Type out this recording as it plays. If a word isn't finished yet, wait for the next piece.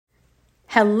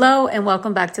Hello and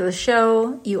welcome back to the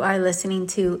show. You are listening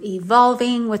to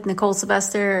Evolving with Nicole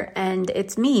Sylvester, and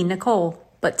it's me, Nicole.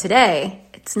 But today,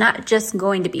 it's not just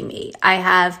going to be me. I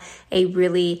have a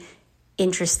really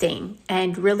interesting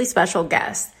and really special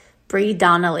guest,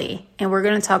 Donnelly, and we're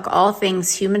going to talk all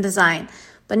things human design,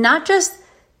 but not just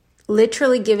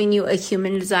literally giving you a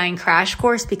human design crash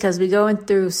course because we go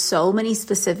through so many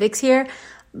specifics here.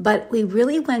 But we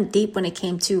really went deep when it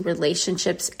came to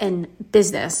relationships and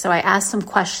business. So I asked some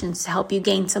questions to help you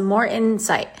gain some more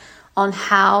insight on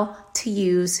how to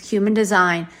use human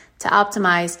design to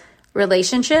optimize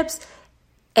relationships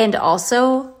and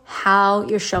also how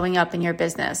you're showing up in your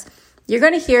business. You're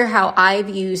going to hear how I've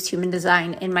used human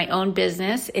design in my own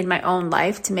business, in my own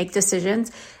life to make decisions,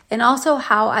 and also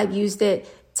how I've used it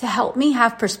to help me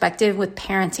have perspective with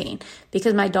parenting,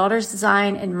 because my daughter's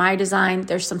design and my design,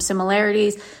 there's some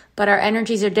similarities, but our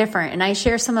energies are different. And I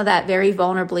share some of that very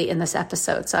vulnerably in this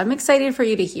episode. So I'm excited for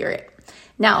you to hear it.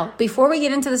 Now, before we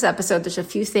get into this episode, there's a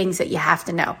few things that you have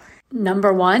to know.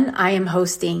 Number one, I am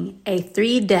hosting a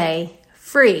 3-day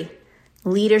free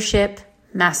leadership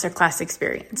masterclass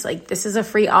experience. This is a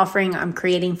free offering I'm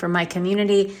creating for my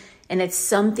community. And it's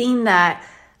something that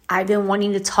I've been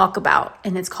wanting to talk about,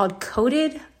 and it's called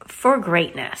Coded for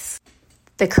Greatness.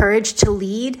 The courage to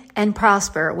lead and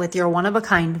prosper with your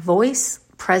one-of-a-kind voice,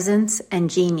 presence, and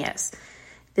genius.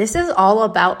 This is all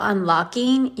about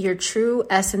unlocking your true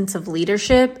essence of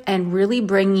leadership and really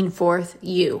bringing forth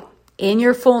you in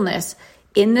your fullness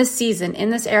in this season, in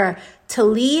this era, to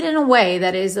lead in a way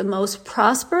that is the most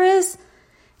prosperous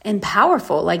and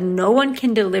powerful. No one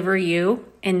can deliver you,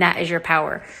 and that is your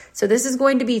power. So this is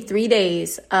going to be 3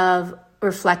 days of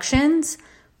reflections,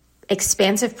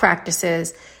 expansive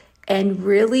practices, and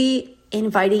really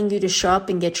inviting you to show up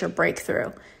and get your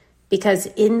breakthrough. Because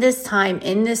in this time,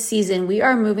 in this season, we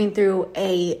are moving through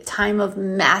a time of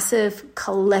massive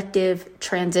collective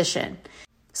transition.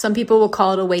 Some people will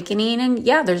call it awakening. And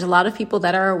yeah, there's a lot of people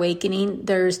that are awakening.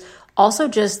 There's also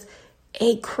just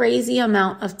a crazy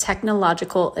amount of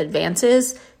technological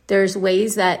advances. There's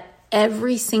ways that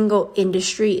every single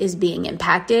industry is being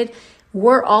impacted.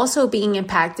 We're also being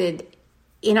impacted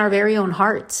in our very own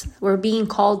hearts. We're being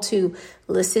called to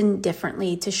listen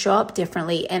differently, to show up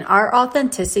differently, and our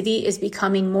authenticity is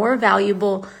becoming more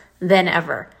valuable than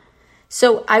ever.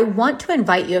 So I want to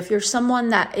invite you, if you're someone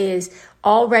that is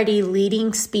already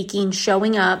leading, speaking,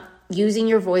 showing up, using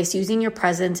your voice, using your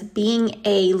presence, being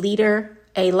a leader,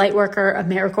 a light worker, a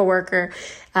miracle worker,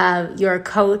 you're a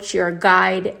coach, you're a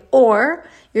guide, or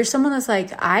you're someone that's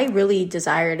I really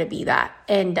desire to be that.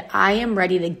 And I am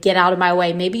ready to get out of my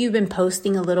way. Maybe you've been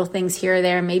posting a little things here or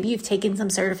there. Maybe you've taken some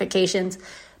certifications,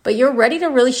 but you're ready to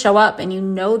really show up and you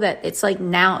know that it's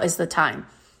now is the time.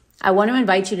 I want to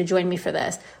invite you to join me for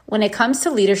this. When it comes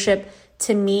to leadership,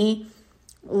 to me,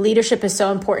 leadership is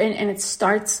so important, and it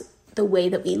starts the way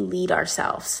that we lead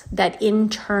ourselves, that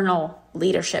internal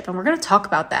leadership. And we're going to talk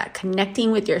about that,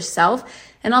 connecting with yourself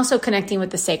and also connecting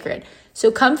with the sacred.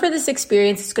 So come for this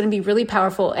experience. It's going to be really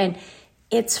powerful, and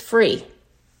it's free.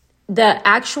 The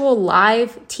actual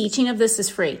live teaching of this is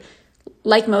free.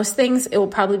 Like most things, it will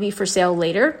probably be for sale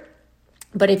later.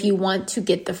 But if you want to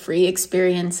get the free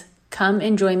experience, come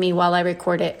and join me while I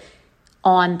record it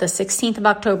on the 16th of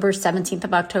October, 17th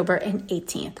of October, and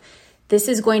 18th. This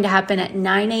is going to happen at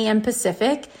 9 a.m.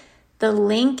 Pacific. The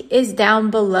link is down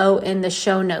below in the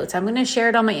show notes. I'm going to share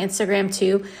it on my Instagram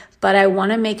too, but I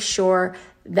want to make sure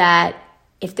that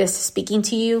if this is speaking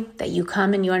to you, that you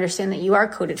come and you understand that you are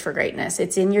coded for greatness.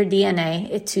 It's in your DNA.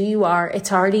 It's who you are.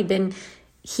 It's already been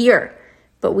here,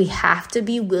 but we have to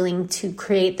be willing to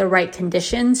create the right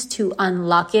conditions to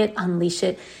unlock it, unleash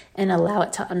it, and allow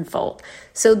it to unfold.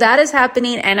 So that is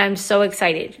happening, and I'm so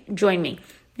excited. Join me.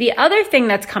 The other thing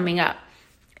that's coming up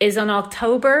is on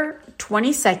October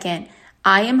 22nd,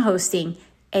 I am hosting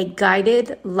a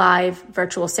guided live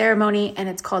virtual ceremony, and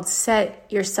it's called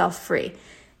Set Yourself Free.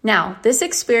 Now, this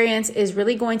experience is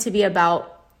really going to be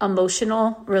about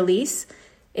emotional release.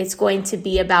 It's going to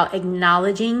be about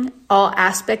acknowledging all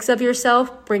aspects of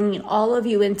yourself, bringing all of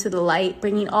you into the light,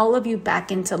 bringing all of you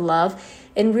back into love,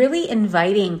 and really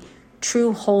inviting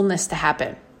true wholeness to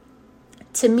happen.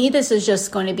 To me, this is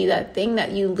just going to be that thing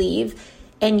that you leave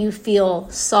and you feel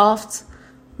soft,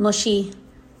 mushy,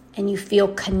 and you feel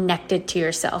connected to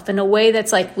yourself in a way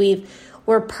that's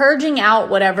we're purging out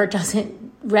whatever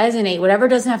doesn't resonate, whatever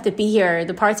doesn't have to be here.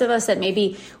 The parts of us that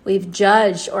maybe we've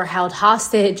judged or held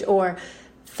hostage or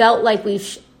felt like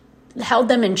we've held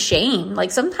them in shame.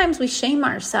 Sometimes we shame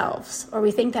ourselves, or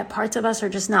we think that parts of us are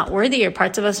just not worthy, or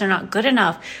parts of us are not good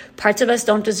enough. Parts of us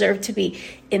don't deserve to be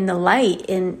in the light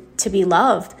and to be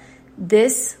loved.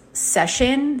 This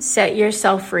session, Set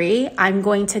Yourself Free, I'm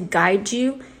going to guide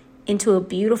you into a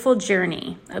beautiful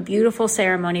journey, a beautiful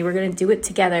ceremony. We're going to do it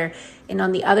together. And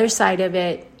on the other side of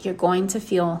it, you're going to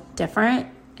feel different,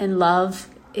 and love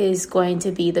is going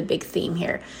to be the big theme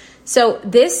here. So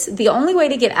the only way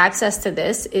to get access to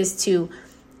this is to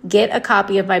get a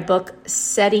copy of my book,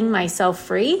 Setting Myself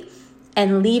Free,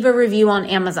 and leave a review on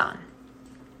Amazon.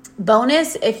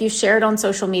 Bonus, if you share it on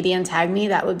social media and tag me,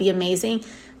 that would be amazing.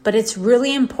 But it's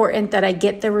really important that I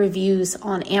get the reviews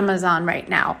on Amazon right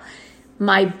now.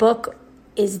 My book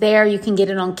is there. You can get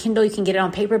it on Kindle. You can get it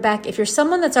on paperback. If you're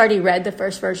someone that's already read the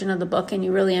first version of the book and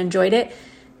you really enjoyed it,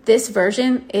 this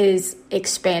version is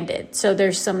expanded. So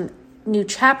there's some new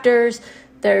chapters.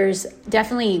 There's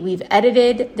definitely, we've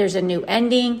edited. There's a new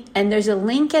ending. And there's a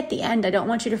link at the end. I don't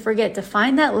want you to forget to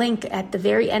find that link at the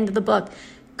very end of the book.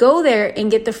 Go there and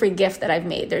get the free gift that I've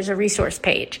made. There's a resource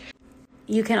page.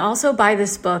 You can also buy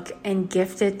this book and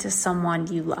gift it to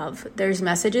someone you love. There's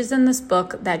messages in this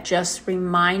book that just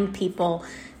remind people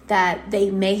that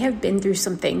they may have been through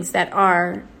some things that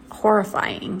are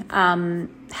horrifying,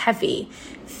 heavy,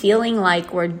 feeling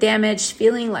like we're damaged,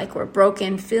 feeling like we're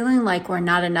broken, feeling like we're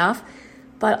not enough.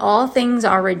 But all things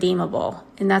are redeemable.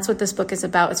 And that's what this book is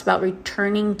about. It's about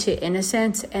returning to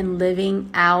innocence and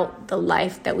living out the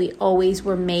life that we always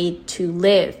were made to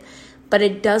live. But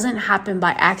it doesn't happen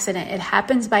by accident. It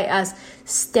happens by us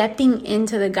stepping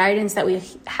into the guidance that we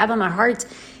have on our hearts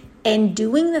and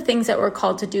doing the things that we're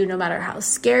called to do, no matter how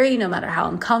scary, no matter how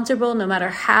uncomfortable, no matter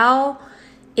how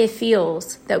it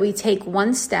feels, that we take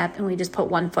one step and we just put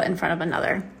one foot in front of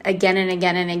another again and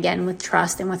again and again with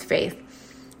trust and with faith.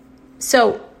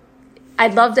 So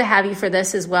I'd love to have you for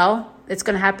this as well. It's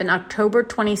going to happen October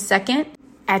 22nd.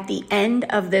 At the end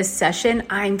of this session,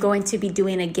 I'm going to be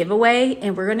doing a giveaway,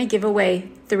 and we're going to give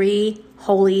away 3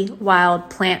 holy wild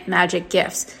plant magic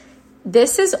gifts.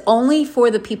 This is only for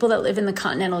the people that live in the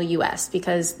continental US,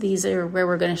 because these are where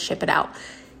we're going to ship it out.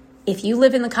 If you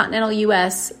live in the continental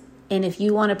US and if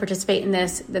you want to participate in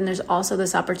this, then there's also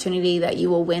this opportunity that you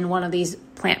will win one of these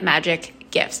plant magic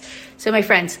gifts. So my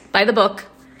friends, buy the book.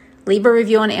 Leave a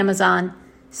review on Amazon,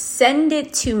 send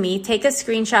it to me, take a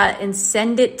screenshot and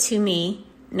send it to me,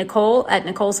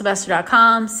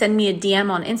 Nicole@NicoleSylvester.com, send me a DM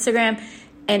on Instagram,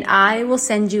 and I will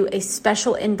send you a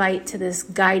special invite to this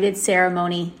guided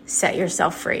ceremony, Set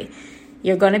Yourself Free.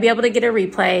 You're going to be able to get a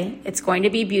replay. It's going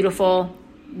to be beautiful.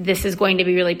 This is going to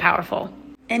be really powerful.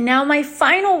 And now my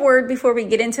final word before we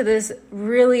get into this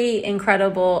really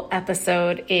incredible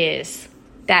episode is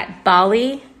that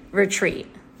Bali retreat.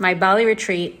 My Bali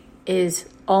retreat is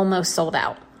almost sold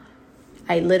out.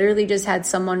 I literally just had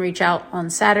someone reach out on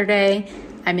Saturday.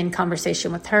 I'm in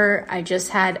conversation with her. I just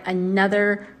had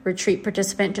another retreat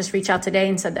participant just reach out today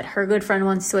and said that her good friend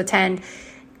wants to attend.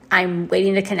 I'm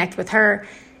waiting to connect with her.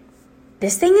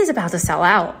 This thing is about to sell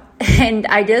out. And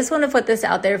I just want to put this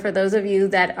out there for those of you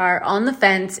that are on the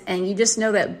fence and you just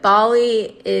know that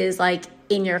Bali is like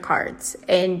in your cards.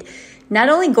 And not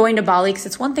only going to Bali, because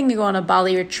it's one thing to go on a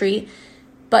Bali retreat,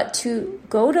 but to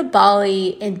go to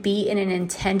Bali and be in an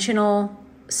intentional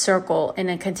circle, in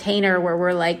a container where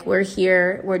we're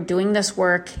here, we're doing this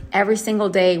work every single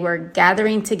day, we're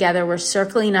gathering together, we're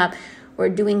circling up, we're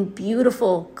doing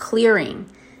beautiful clearing,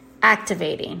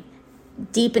 activating,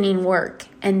 deepening work,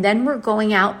 and then we're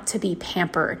going out to be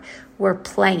pampered. We're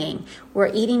playing,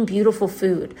 we're eating beautiful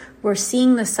food, we're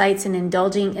seeing the sights and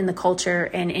indulging in the culture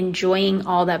and enjoying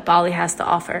all that Bali has to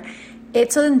offer.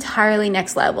 It's an entirely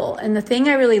next level. And the thing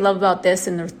I really love about this,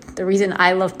 and the reason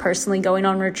I love personally going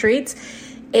on retreats,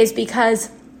 is because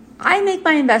I make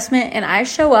my investment and I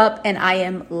show up and I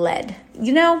am led.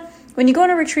 You know, when you go on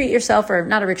a retreat yourself, or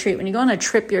not a retreat, when you go on a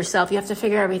trip yourself, you have to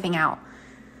figure everything out.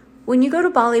 When you go to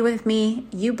Bali with me,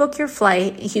 you book your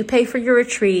flight, you pay for your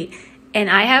retreat, and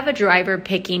I have a driver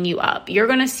picking you up. You're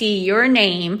going to see your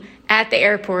name at the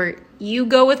airport. You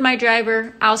go with my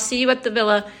driver. I'll see you at the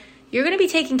villa. You're going to be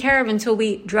taken care of until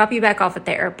we drop you back off at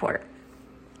the airport.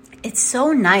 It's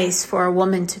so nice for a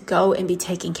woman to go and be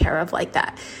taken care of like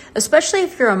that, especially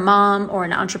if you're a mom or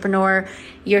an entrepreneur.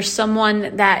 You're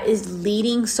someone that is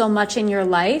leading so much in your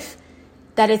life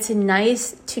that it's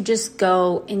nice to just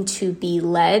go and to be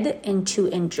led and to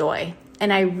enjoy.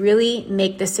 And I really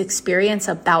make this experience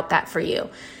about that for you.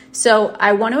 So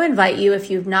I want to invite you,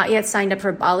 if you've not yet signed up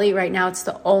for Bali, right now it's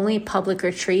the only public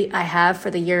retreat I have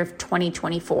for the year of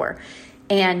 2024.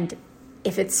 And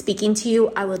if it's speaking to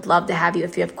you, I would love to have you.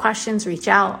 If you have questions, reach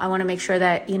out. I want to make sure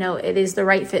that, it is the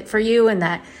right fit for you and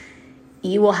that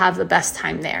you will have the best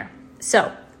time there.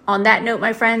 So on that note,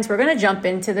 my friends, we're going to jump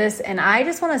into this. And I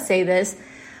just want to say this.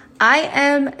 I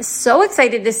am so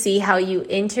excited to see how you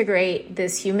integrate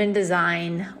this human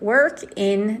design work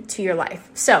into your life.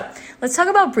 So let's talk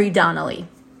about Bree Donnelly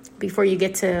before you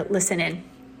get to listen in.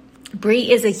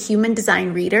 Bree is a human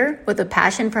design reader with a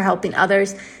passion for helping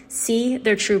others see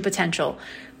their true potential.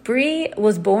 Bree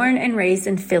was born and raised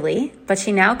in Philly, but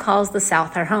she now calls the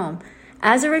South her home.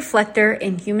 As a reflector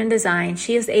in human design,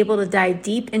 she is able to dive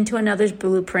deep into another's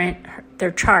blueprint, their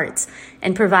charts,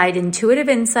 and provide intuitive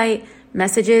insight,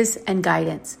 messages, and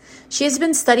guidance. She has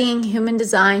been studying human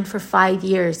design for 5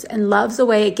 years and loves the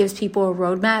way it gives people a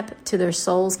roadmap to their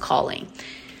soul's calling.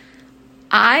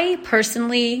 I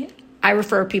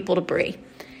refer people to Bree.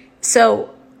 So,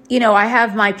 I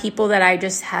have my people that I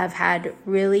just have had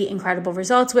really incredible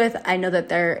results with. I know that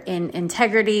they're in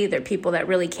integrity. They're people that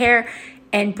really care.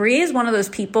 And Bree is one of those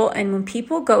people. And when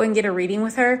people go and get a reading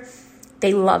with her,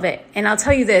 they love it. And I'll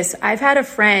tell you this, I've had a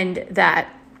friend that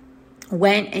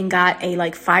went and got a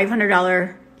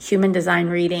 $500 human design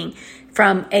reading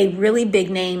from a really big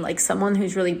name, like someone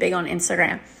who's really big on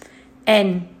Instagram.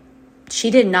 And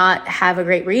she did not have a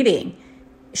great reading.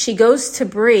 She goes to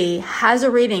Bree, has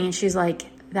a reading, and she's like,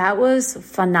 that was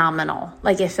phenomenal.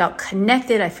 Like, it felt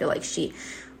connected. I feel like she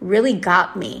really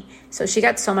got me. So she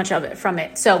got so much of it from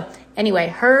it. So anyway,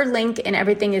 her link and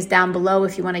everything is down below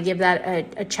if you want to give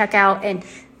that a check out. And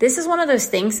this is one of those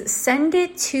things, send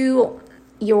it to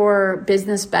your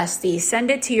business bestie,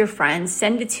 send it to your friends,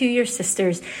 send it to your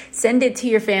sisters, send it to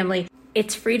your family.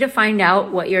 It's free to find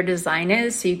out what your design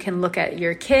is. So you can look at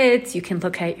your kids, you can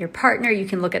look at your partner, you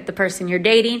can look at the person you're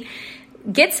dating,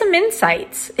 get some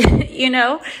insights,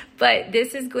 but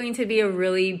this is going to be a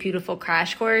really beautiful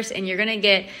crash course and you're going to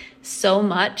get so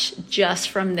much just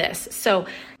from this. So,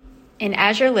 and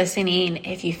as you're listening,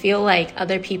 if you feel like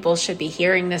other people should be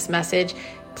hearing this message,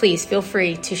 please feel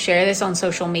free to share this on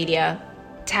social media.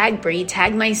 Tag Bree,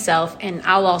 tag myself, and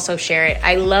I'll also share it.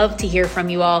 I love to hear from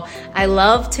you all. I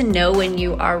love to know when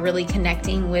you are really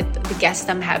connecting with the guests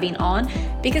I'm having on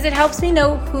because it helps me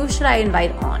know who should I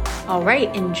invite on. All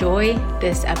right, enjoy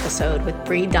this episode with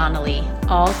Bree Donnelly,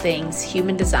 all things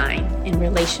human design in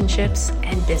relationships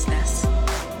and business.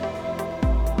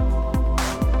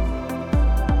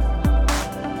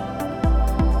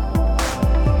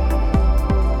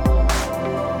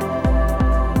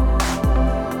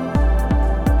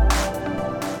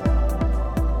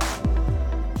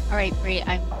 Bree,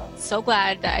 I'm so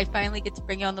glad that I finally get to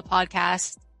bring you on the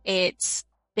podcast. It's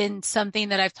been something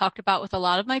that I've talked about with a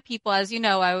lot of my people. As you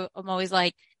know, I'm always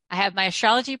like, I have my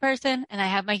astrology person and I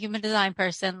have my human design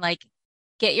person. Like,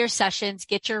 get your sessions,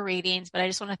 get your readings. But I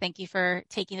just want to thank you for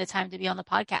taking the time to be on the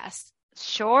podcast.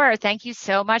 Sure. Thank you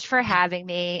so much for having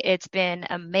me. It's been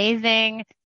amazing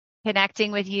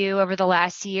connecting with you over the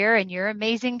last year and your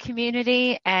amazing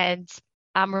community. And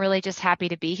I'm really just happy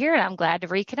to be here and I'm glad to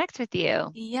reconnect with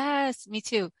you. Yes, me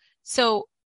too. So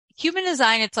human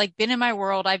design, it's like been in my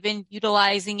world. I've been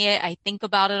utilizing it. I think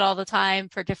about it all the time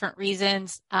for different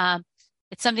reasons.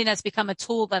 It's something that's become a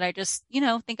tool that I just,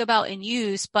 think about and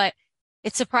use, but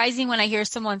it's surprising when I hear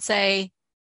someone say,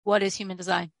 what is human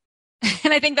design?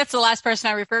 And I think that's the last person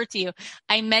I referred to you.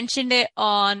 I mentioned it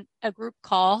on a group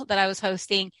call that I was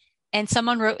hosting and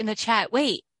someone wrote in the chat,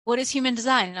 wait, what is human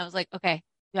design? And I was like, okay.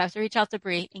 You have to reach out to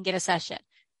Bree and get a session.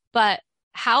 But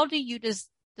how do you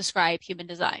describe human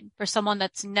design for someone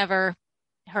that's never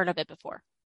heard of it before?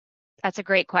 That's a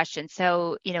great question.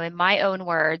 So, in my own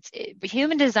words,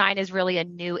 human design is really a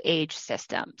new age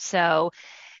system. So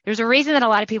there's a reason that a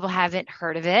lot of people haven't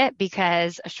heard of it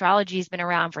because astrology has been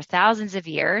around for thousands of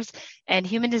years and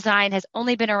human design has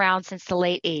only been around since the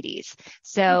late 80s.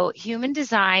 So human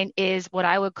design is what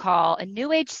I would call a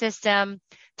new age system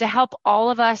to help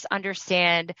all of us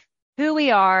understand who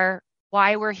we are,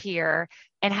 why we're here,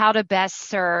 and how to best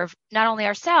serve not only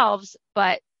ourselves,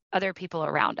 but other people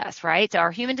around us, right? So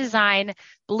our human design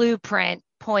blueprint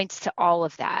points to all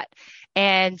of that.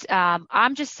 And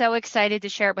I'm just so excited to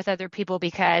share it with other people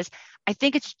because I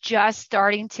think it's just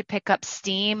starting to pick up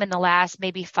steam in the last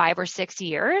maybe 5 or 6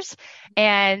 years.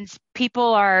 And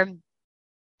people are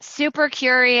super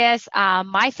curious.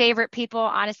 My favorite people,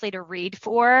 honestly, to read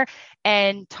for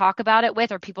and talk about it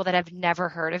with are people that have never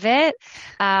heard of it.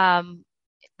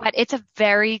 But it's a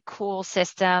very cool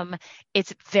system.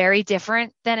 It's very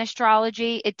different than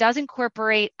astrology. It does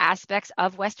incorporate aspects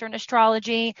of Western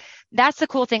astrology. That's the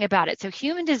cool thing about it. So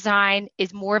human design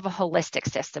is more of a holistic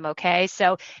system, okay?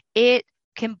 So it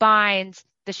combines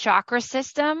the chakra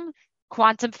system,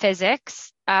 quantum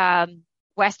physics,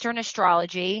 Western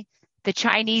astrology, the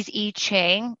Chinese I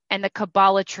Ching, and the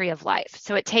Kabbalah tree of life.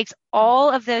 So it takes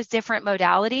all of those different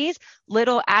modalities,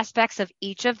 little aspects of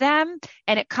each of them,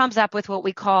 and it comes up with what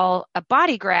we call a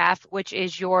body graph, which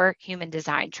is your human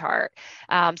design chart.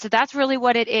 So that's really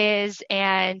what it is.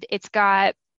 And it's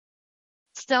got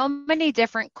so many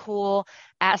different cool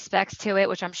aspects to it,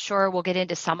 which I'm sure we'll get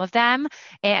into some of them.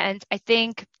 And I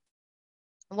think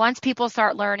once people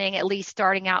start learning, at least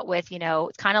starting out with,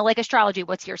 it's kind of like astrology,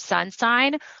 what's your sun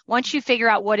sign? Once you figure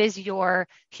out what is your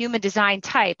human design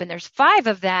type, and there's 5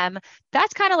 of them,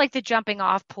 that's kind of like the jumping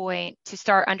off point to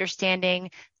start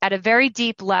understanding at a very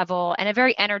deep level and a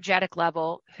very energetic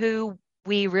level who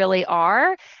we really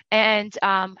are and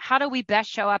how do we best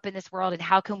show up in this world and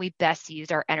how can we best use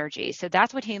our energy. So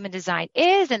that's what human design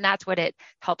is, and that's what it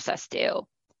helps us do.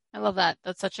 I love that.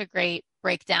 That's such a great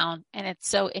breakdown. And it's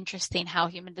so interesting how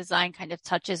human design kind of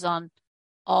touches on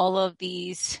all of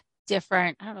these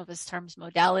different, I don't know if this term's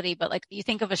modality, but like you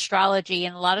think of astrology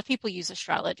and a lot of people use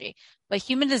astrology, but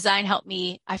human design helped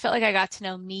me. I felt like I got to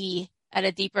know me at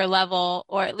a deeper level,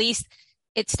 or at least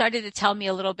it started to tell me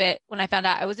a little bit when I found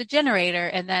out I was a generator,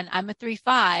 and then I'm a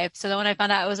 3/5. So then when I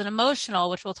found out I was an emotional,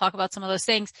 which we'll talk about some of those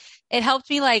things, it helped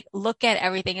me like look at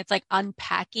everything. It's like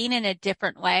unpacking in a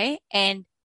different way. And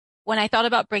when I thought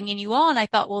about bringing you on, I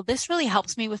thought, well, this really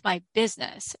helps me with my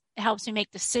business. It helps me make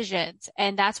decisions.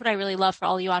 And that's what I really love for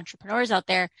all you entrepreneurs out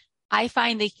there. I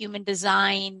find the human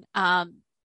design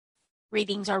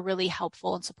readings are really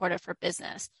helpful and supportive for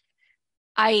business.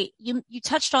 You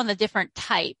touched on the different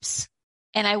types,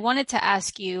 and I wanted to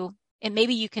ask you, and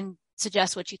maybe you can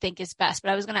suggest what you think is best,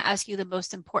 but I was going to ask you the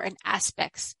most important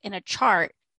aspects in a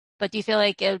chart, but do you feel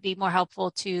like it would be more helpful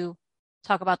to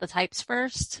talk about the types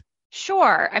first?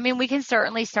 Sure. I mean, we can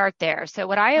certainly start there. So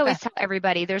what I always tell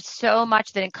everybody, there's so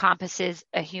much that encompasses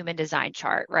a human design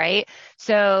chart, right?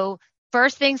 So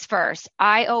first things first,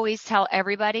 I always tell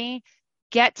everybody,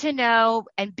 get to know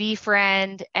and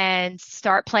befriend and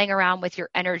start playing around with your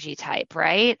energy type,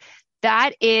 right?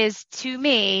 That is, to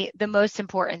me, the most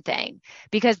important thing,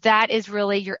 because that is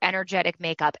really your energetic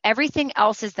makeup. Everything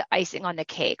else is the icing on the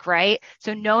cake, right?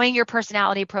 So knowing your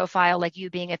personality profile, like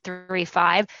you being a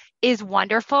 3/5, is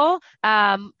wonderful,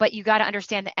 but you got to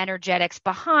understand the energetics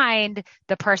behind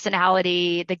the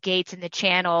personality, the gates and the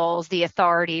channels, the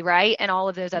authority, right? And all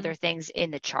of those other things in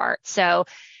the chart. So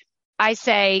I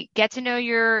say, get to know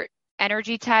your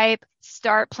energy type,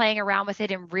 start playing around with it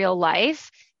in real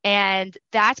life. And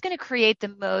that's going to create the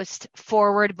most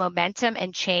forward momentum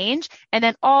and change. And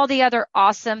then all the other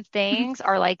awesome things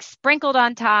are like sprinkled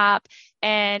on top,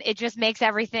 and it just makes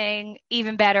everything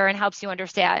even better and helps you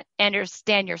understand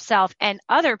yourself and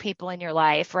other people in your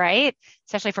life, right?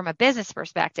 Especially from a business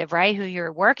perspective, right? Who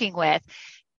you're working with,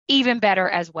 even better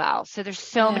as well. So there's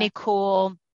so many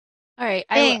cool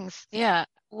things.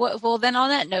 Well, then on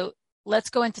that note,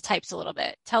 let's go into types a little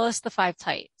bit. Tell us the 5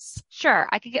 types. Sure.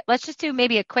 Let's just do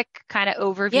maybe a quick kind of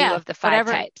overview of the 5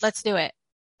 types. Let's do it.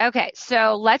 Okay.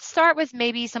 So let's start with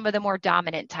maybe some of the more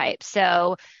dominant types.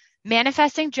 So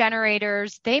manifesting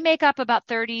generators, they make up about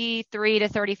 33 to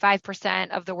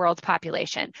 35% of the world's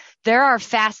population. They're our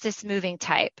fastest moving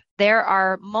type. There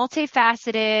are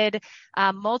multifaceted,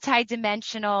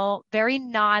 multidimensional, very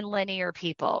nonlinear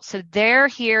people. So they're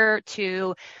here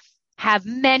to have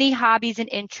many hobbies and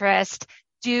interests,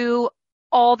 do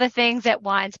all the things at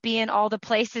once, be in all the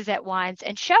places at once,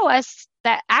 and show us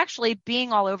that actually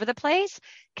being all over the place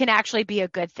can actually be a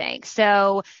good thing.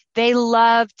 So they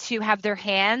love to have their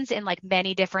hands in like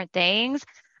many different things,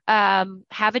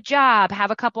 have a job, have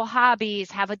a couple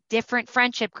hobbies, have a different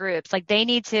friendship groups. Like they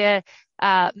need to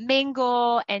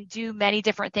mingle and do many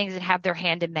different things and have their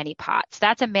hand in many pots.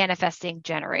 That's a manifesting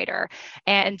generator.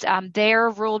 And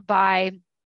they're ruled by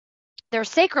their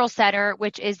sacral center,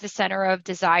 which is the center of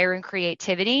desire and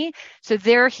creativity. So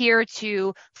they're here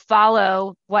to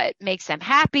follow what makes them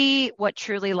happy, what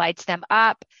truly lights them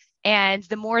up. And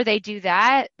the more they do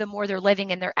that, the more they're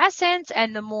living in their essence,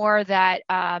 and the more that,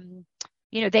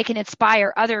 they can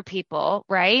inspire other people,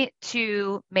 right,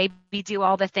 to maybe do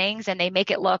all the things, and they make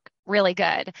it look really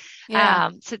good.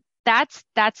 Yeah. So that's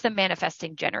the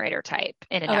manifesting generator type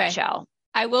in a nutshell.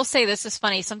 I will say this is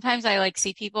funny. Sometimes I like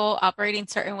see people operating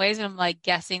certain ways and I'm like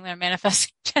guessing they're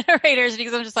manifesting generators,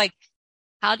 because I'm just like,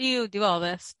 how do you do all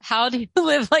this? How do you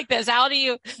live like this? How do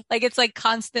you, like, it's like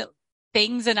constant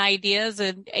things and ideas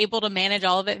and able to manage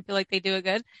all of it and feel like they do it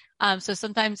good. So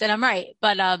sometimes, and I'm right,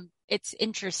 but it's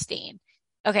interesting.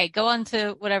 Okay, go on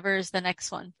to whatever's the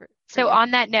next one. So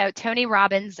on that note, Tony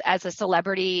Robbins as a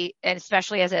celebrity, and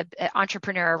especially as an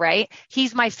entrepreneur, right?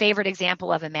 He's my favorite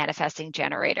example of a manifesting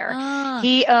generator.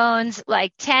 He owns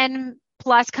like 10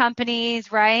 plus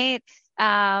companies, right?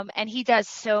 And he does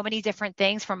so many different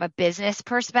things from a business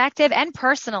perspective and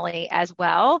personally as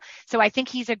well. So I think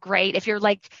he's a great, if you're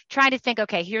like trying to think,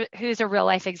 okay, who's a real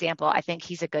life example, I think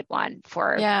he's a good one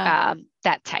for Yeah.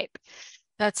 that type.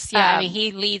 I mean,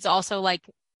 he leads also like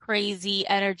crazy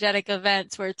energetic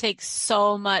events where it takes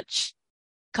so much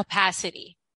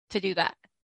capacity to do that.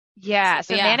 Yeah.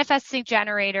 So Yeah. manifesting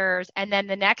generators, and then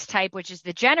the next type, which is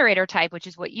the generator type, which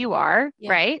is what you are,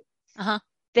 Yeah. right? Uh-huh.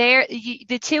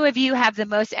 The two of you have the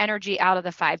most energy out of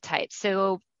the 5 types.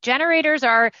 So generators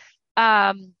are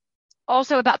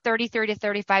also about 33 to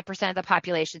 35% of the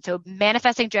population. So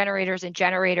manifesting generators and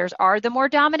generators are the more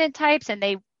dominant types, and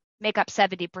they make up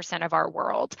 70% of our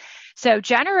world. So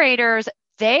generators,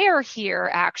 they are here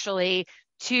actually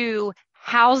to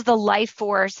house the life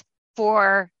force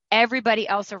for everybody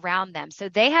else around them. So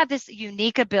they have this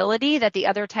unique ability that the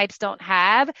other types don't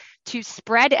have to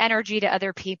spread energy to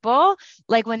other people.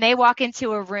 Like when they walk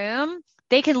into a room,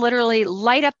 they can literally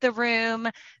light up the room,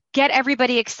 get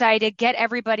everybody excited, get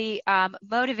everybody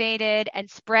motivated,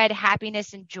 and spread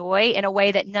happiness and joy in a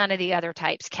way that none of the other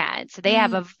types can. So they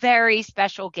have a very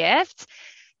special gift.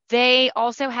 They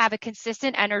also have a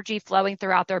consistent energy flowing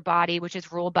throughout their body, which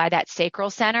is ruled by that sacral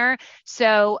center.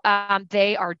 So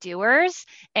they are doers,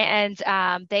 and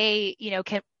they,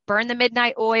 can burn the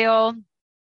midnight oil,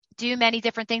 do many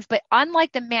different things. But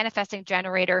unlike the manifesting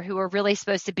generator, who are really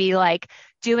supposed to be like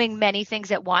doing many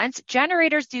things at once,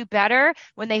 generators do better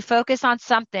when they focus on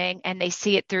something and they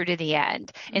see it through to the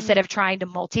end instead of trying to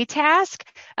multitask.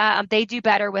 They do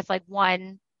better with like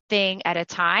one thing at a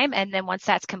time. And then once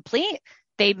that's complete,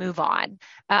 they move on.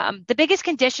 The biggest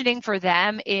conditioning for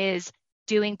them is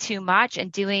doing too much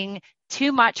and doing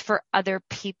too much for other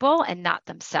people and not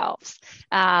themselves.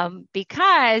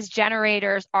 Because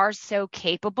generators are so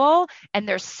capable and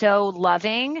they're so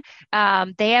loving,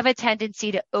 they have a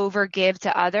tendency to overgive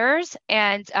to others.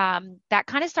 And that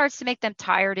kind of starts to make them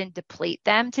tired and deplete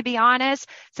them, to be honest.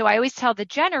 So I always tell the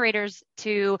generators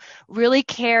to really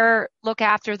care, look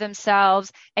after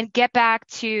themselves, and get back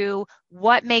to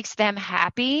what makes them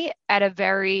happy at a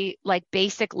very like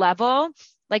basic level.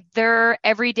 Like their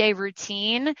everyday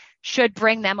routine should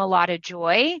bring them a lot of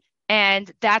joy.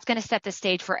 And that's going to set the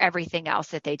stage for everything else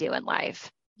that they do in life.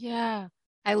 Yeah.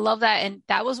 I love that. And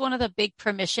that was one of the big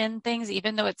permission things,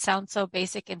 even though it sounds so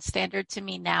basic and standard to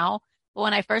me now. But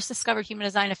when I first discovered human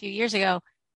design a few years ago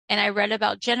and I read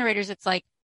about generators, it's like,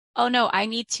 oh no, I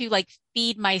need to like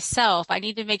feed myself. I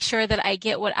need to make sure that I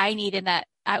get what I need, and that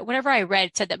whatever I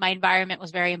read said that my environment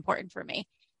was very important for me.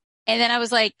 And then I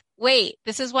was like, wait,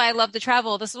 this is why I love to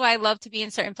travel. This is why I love to be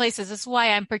in certain places. This is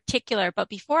why I'm particular. But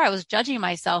before I was judging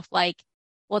myself like,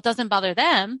 well, it doesn't bother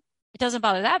them. It doesn't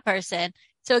bother that person.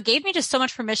 So it gave me just so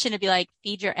much permission to be like,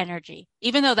 feed your energy,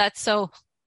 even though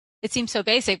it seems so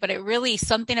basic, but it really,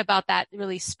 something about that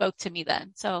really spoke to me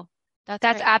then. So that's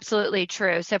great. Absolutely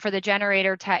true. So for the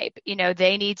generator type,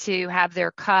 they need to have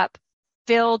their cup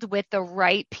filled with the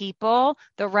right people,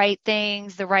 the right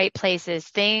things, the right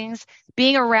places,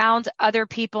 being around other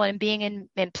people and being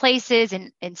in places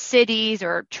in cities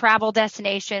or travel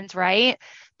destinations, right?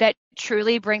 That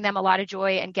truly bring them a lot of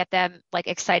joy and get them like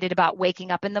excited about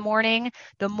waking up in the morning.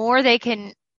 The more they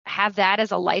can have that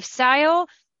as a lifestyle,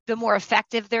 the more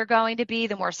effective they're going to be,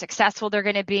 the more successful they're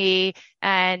going to be.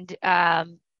 And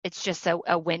it's just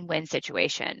a win-win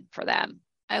situation for them.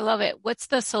 I love it. What's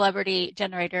the celebrity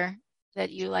generator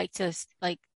that you like to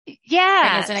like bring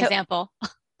as an example?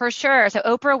 For sure. So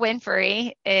Oprah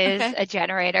Winfrey is a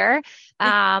generator.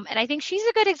 And I think she's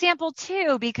a good example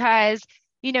too, because,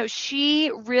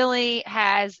 she really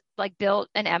has like built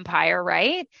an empire,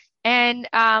 right? And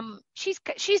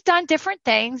she's done different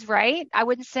things, right? I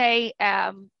wouldn't say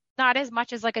not as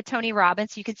much as like a Tony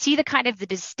Robbins. You can see the kind of the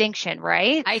distinction,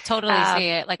 right? I totally see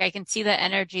it. Like I can see the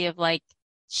energy of like,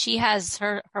 she has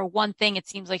her one thing. It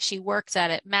seems like she works at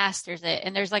it, masters it,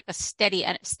 and there's like a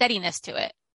steadiness to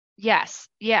it. Yes.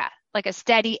 Yeah. Like a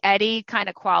steady Eddie kind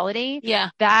of quality.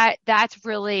 Yeah. That's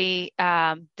really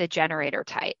the generator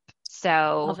type.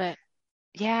 So love it.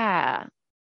 Yeah.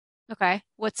 Okay.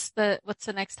 What's the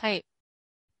next type?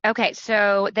 Okay,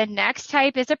 so the next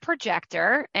type is a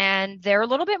projector, and they're a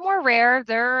little bit more rare.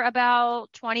 They're about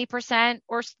 20%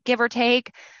 or give or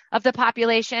take of the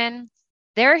population.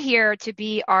 They're here to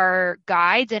be our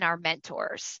guides and our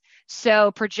mentors.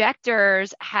 So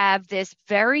projectors have this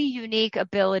very unique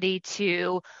ability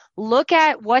to look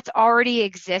at what's already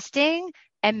existing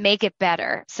and make it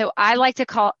better. So I like to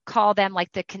call them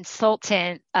like the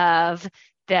consultant of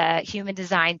the human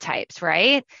design types,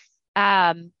 right?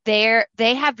 They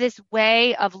have this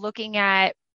way of looking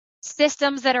at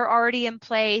systems that are already in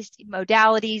place,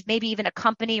 modalities, maybe even a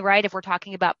company, right? If we're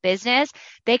talking about business,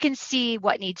 they can see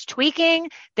what needs tweaking,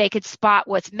 they could spot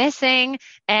what's missing,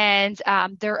 and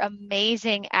they're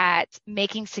amazing at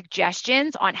making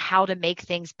suggestions on how to make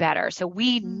things better. So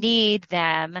we need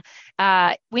them.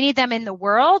 We need them in the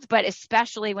world, but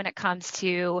especially when it comes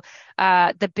to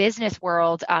the business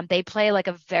world, they play like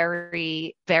a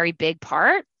very, very big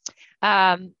part.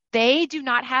 They do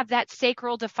not have that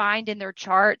sacral defined in their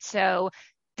chart, so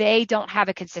they don't have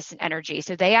a consistent energy.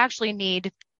 So they actually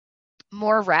need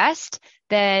more rest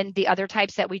than the other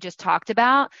types that we just talked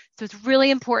about. So it's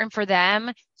really important for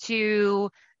them to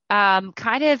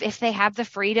kind of, if they have the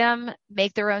freedom,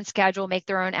 make their own schedule, make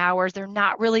their own hours. They're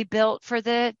not really built for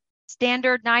the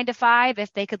standard 9 to 5.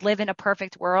 If they could live in a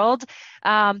perfect world,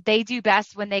 they do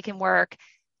best when they can work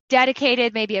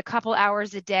dedicated maybe a couple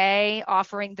hours a day,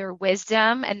 offering their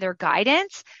wisdom and their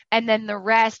guidance. And then the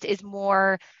rest is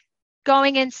more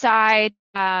going inside,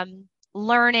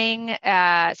 learning,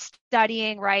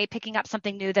 studying, right? Picking up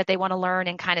something new that they want to learn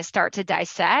and kind of start to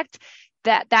dissect.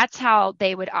 That's how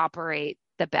they would operate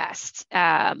the best.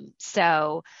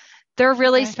 So they're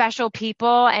really special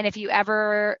people. And if you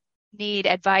ever need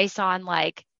advice on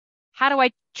like, how do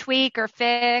I tweak or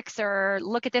fix or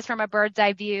look at this from a bird's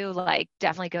eye view, like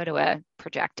definitely go to a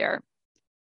projector.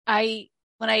 I've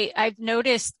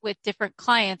noticed with different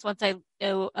clients, once I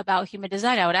know about human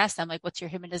design, I would ask them like, what's your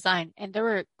human design? And there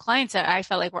were clients that I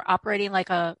felt like were operating like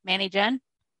a Manny Gen,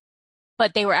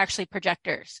 but they were actually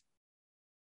projectors.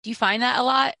 Do you find that a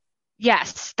lot?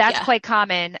 Yes, that's quite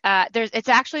common. It's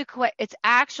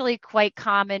actually quite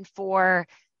common for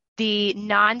the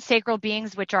non-sacral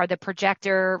beings, which are the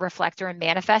projector, reflector, and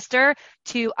manifester,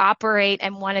 to operate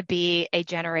and want to be a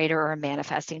generator or a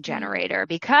manifesting generator.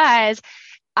 Because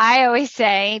I always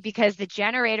say, because the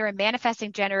generator and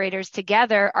manifesting generators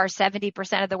together are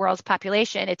 70% of the world's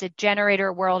population. It's a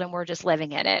generator world and we're just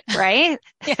living in it, right?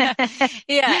 Yeah.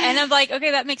 And I'm like,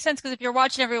 okay, that makes sense. Because if you're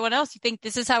watching everyone else, you think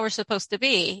this is how we're supposed to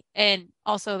be. And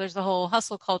also there's the whole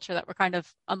hustle culture that we're kind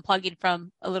of unplugging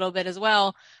from a little bit as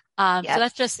well. So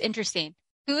that's just interesting.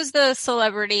 Who is the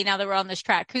celebrity, now that we're on this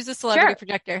track? Who's the celebrity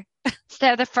projector?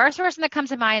 So the first person that comes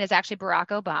to mind is actually Barack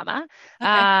Obama.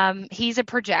 Okay. He's a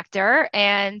projector,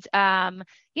 and a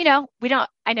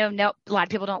lot of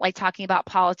people don't like talking about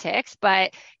politics,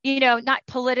 but not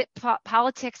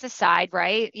politics aside,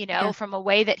 right? From a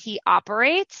way that he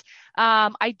operates,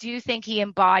 I do think he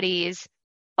embodies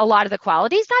a lot of the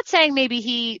qualities. Not saying maybe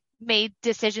he made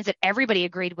decisions that everybody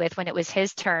agreed with when it was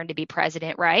his turn to be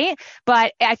president, right?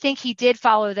 But I think he did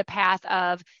follow the path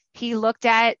of, he looked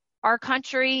at our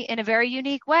country in a very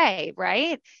unique way,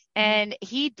 right? And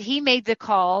he made the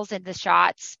calls and the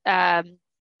shots, and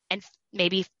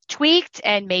maybe tweaked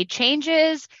and made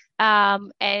changes.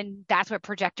 And that's what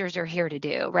projectors are here to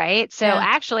do, right? So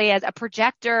actually, as a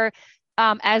projector,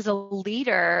 as a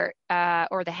leader,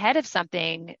 or the head of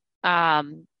something,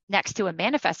 next to a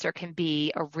manifestor, can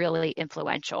be a really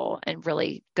influential and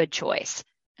really good choice.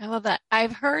 I love that.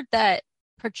 I've heard that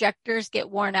projectors get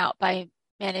worn out by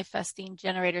manifesting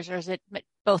generators, or is it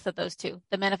both of those two,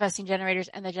 the manifesting generators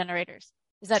and the generators?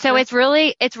 Is that so true?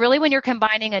 It's really when you're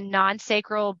combining a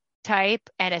non-sacral type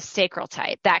and a sacral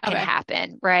type that can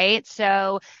happen, right?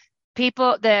 So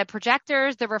the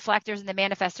projectors, the reflectors, and the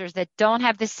manifestors that don't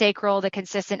have the sacral, the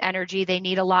consistent energy, they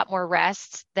need a lot more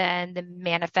rest than the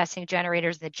manifesting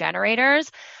generators, the generators.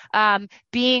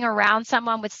 Being around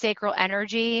someone with sacral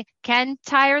energy can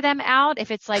tire them out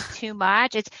if it's like too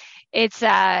much. It's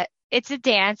a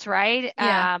dance, right?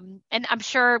 Yeah. And I'm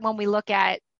sure when we look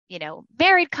at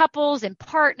married couples and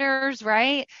partners,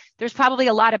 right? There's probably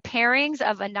a lot of pairings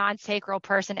of a non-sacral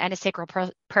person and a sacral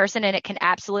person, and it can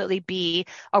absolutely be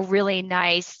a really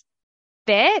nice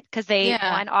fit because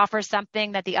one offers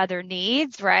something that the other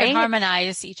needs, right? They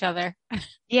harmonize each other.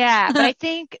 Yeah, but I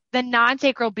think the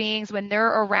non-sacral beings, when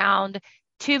they're around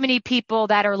too many people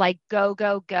that are like go,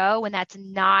 go, go, and that's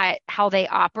not how they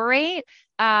operate,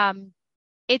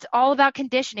 it's all about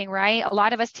conditioning, right? A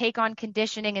lot of us take on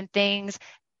conditioning and things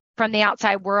from the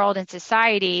outside world and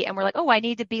society, and we're like, oh, I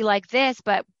need to be like this.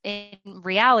 But in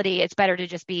reality, it's better to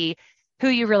just be who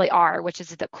you really are, which is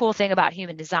the cool thing about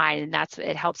human design. And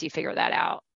it helps you figure that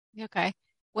out. Okay.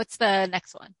 What's the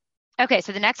next one? Okay.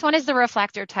 So the next one is the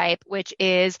reflector type, which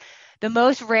is the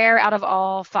most rare out of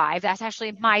all 5. That's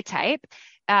actually my type.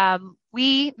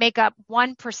 We make up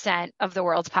 1% of the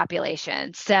world's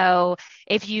population. So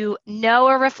if you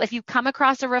know if you come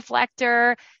across a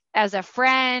reflector, as a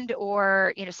friend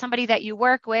or, somebody that you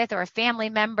work with or a family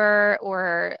member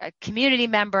or a community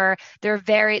member.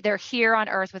 They're here on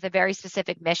earth with a very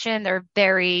specific mission. They're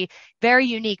very, very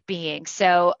unique beings.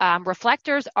 So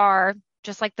reflectors are,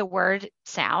 just like the word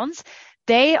sounds,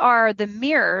 they are the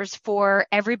mirrors for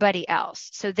everybody else.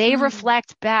 So they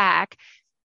reflect back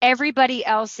everybody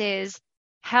else's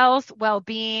health,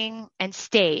 well-being, and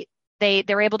state.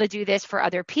 They're able to do this for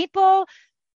other people,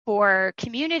 for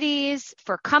communities,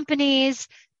 for companies,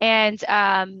 and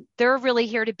they're really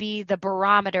here to be the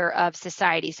barometer of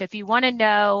society. So if you want to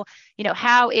know,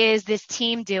 how is this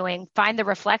team doing, find the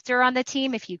reflector on the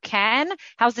team if you can.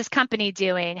 How's this company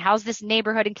doing? How's this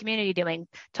neighborhood and community doing?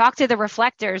 Talk to the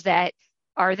reflectors that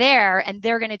are there, and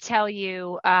they're going to tell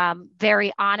you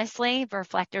very honestly.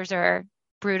 Reflectors are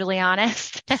brutally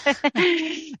honest.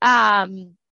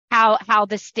 How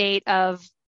the state of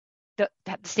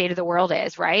the world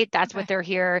is, right? That's what they're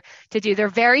here to do. They're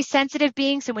very sensitive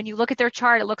beings. So when you look at their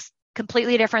chart, it looks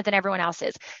completely different than everyone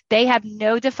else's. They have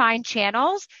no defined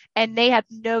channels and they have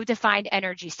no defined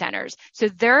energy centers. So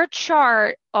their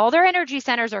chart, all their energy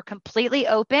centers are completely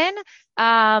open.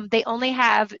 They only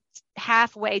have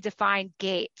halfway defined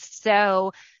gates.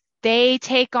 So they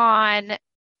take on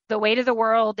the weight of the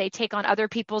world. They take on other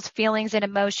people's feelings and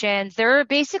emotions. They're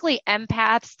basically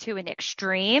empaths to an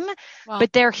extreme,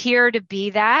 but they're here to be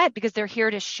that because they're here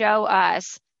to show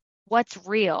us what's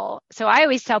real. So I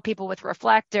always tell people with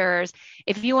reflectors,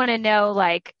 if you want to know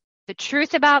like the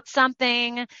truth about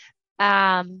something,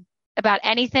 about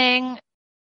anything,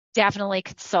 definitely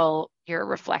consult your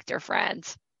reflector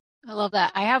friends. I love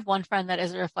that. I have one friend that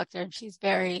is a reflector and she's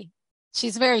very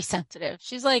sensitive.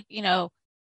 She's like,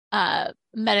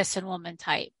 medicine woman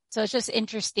type. So it's just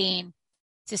interesting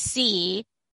to see.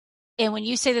 And when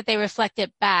you say that they reflect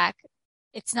it back,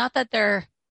 it's not that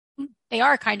they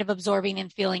are kind of absorbing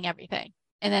and feeling everything.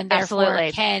 And then therefore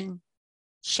can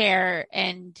share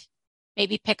and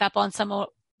maybe pick up on some of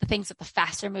the things that the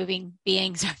faster moving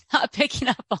beings are not picking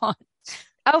up on.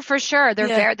 Oh, for sure.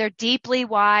 They're deeply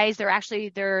wise.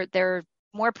 They're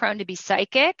more prone to be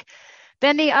psychic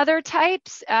than the other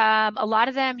types. A lot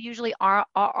of them usually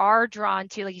are drawn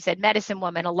to, like you said, medicine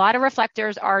woman. A lot of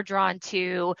reflectors are drawn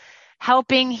to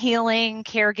helping, healing,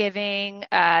 caregiving,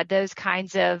 those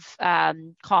kinds of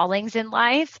callings in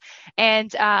life.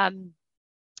 And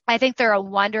I think they're a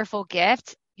wonderful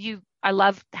gift. I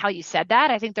love how you said that.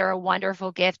 I think they're a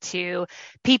wonderful gift to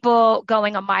people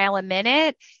going a mile a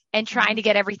minute and trying to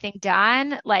get everything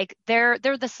done. Like they're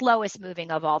the slowest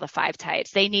moving of all the 5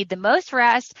 types. They need the most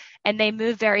rest and they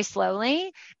move very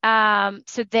slowly.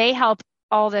 So they help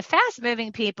all the fast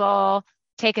moving people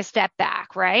take a step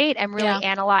back, right? And really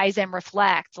analyze and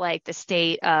reflect like the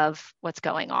state of what's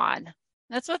going on.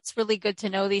 That's what's really good to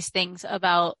know these things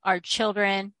about our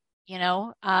children,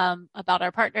 about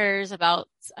our partners, about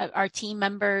our team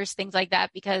members, things like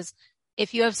that. Because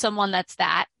if you have someone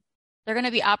they're going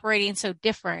to be operating so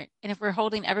different. And if we're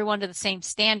holding everyone to the same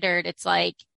standard, it's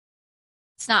like,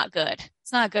 it's not good.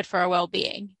 It's not good for our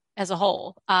well-being as a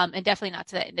whole. And definitely not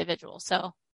to that individual.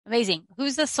 So amazing.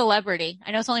 Who's the celebrity?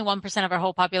 I know it's only 1% of our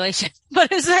whole population,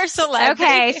 but is there a celebrity?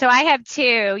 Okay. So I have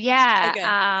 2.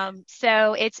 Yeah. Okay.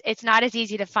 So it's not as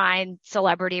easy to find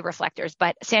celebrity reflectors,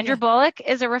 but Sandra Bullock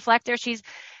is a reflector.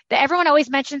 Everyone always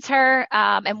mentions her.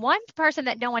 And one person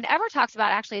that no one ever talks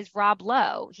about actually is Rob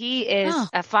Lowe. He is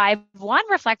a 5/1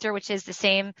 reflector, which is the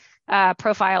same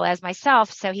profile as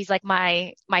myself. So he's like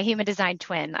my human design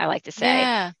twin, I like to say.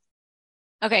 Yeah.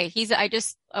 Okay.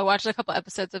 I watched a couple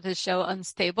episodes of his show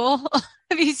Unstable.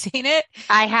 Have you seen it?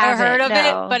 I haven't. Or heard of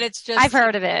it, but it's just, I've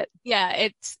heard of it. Yeah,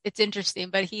 it's interesting,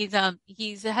 but he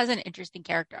has an interesting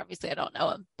character. Obviously I don't know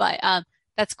him, but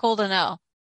that's cool to know.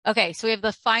 Okay. So we have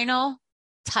the final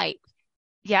type.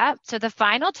 Yeah. So the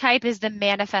final type is the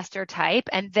manifestor type,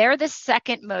 and they're the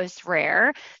second most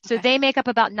rare. So they make up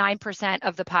about 9%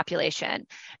 of the population.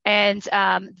 And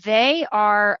they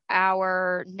are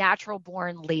our natural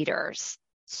born leaders.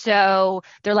 So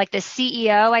they're like the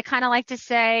CEO, I kind of like to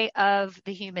say, of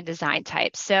the human design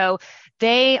type. So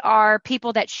they are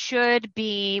people that should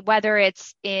be, whether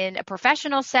it's in a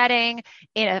professional setting,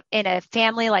 in a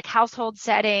family like household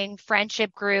setting,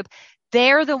 friendship group,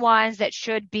 they're the ones that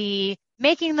should be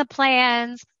making the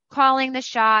plans, calling the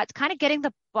shots, kind of getting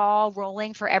the ball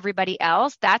rolling for everybody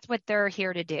else. That's what they're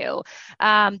here to do.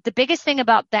 The biggest thing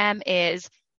about them is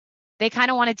they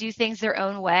kind of want to do things their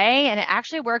own way, and it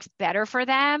actually works better for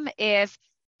them if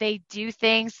they do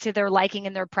things to their liking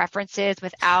and their preferences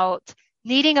without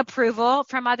needing approval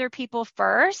from other people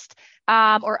first,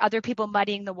 or other people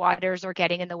muddying the waters or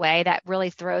getting in the way, that really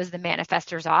throws the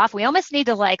manifestors off. We almost need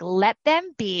to like let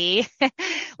them be,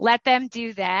 let them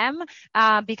do them,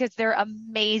 because they're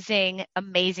amazing,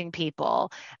 amazing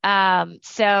people.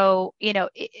 So,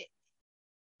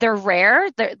 they're rare.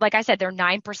 Like I said, they're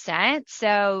 9%.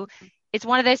 So it's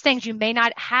one of those things, you may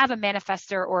not have a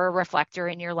manifestor or a reflector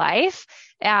in your life.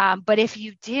 But if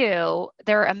you do,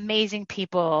 they're amazing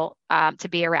people to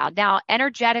be around. Now,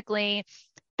 energetically,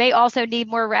 they also need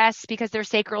more rest because their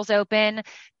sacral's open.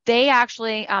 They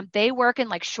actually, they work in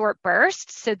like short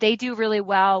bursts. So they do really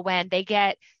well when they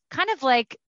get kind of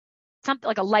like something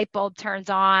like a light bulb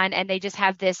turns on and they just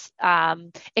have this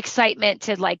excitement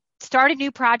to like start a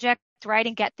new project, right,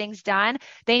 and get things done.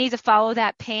 They need to follow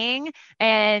that ping,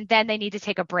 and then they need to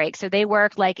take a break. So they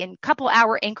work like in couple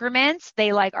hour increments.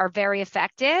 They like are very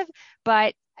effective,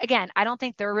 but again, I don't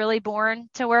think they're really born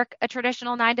to work a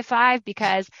traditional 9 to 5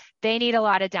 because they need a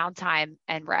lot of downtime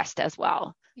and rest as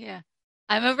well. Yeah.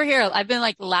 I'm over here. I've been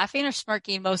like laughing or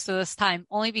smirking most of this time,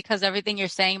 only because everything you're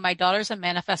saying, my daughter's a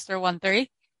manifestor 1-3.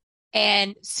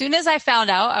 And soon as I found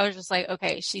out, I was just like,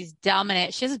 okay, she's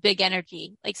dominant. She has big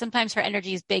energy. Like sometimes her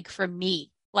energy is big for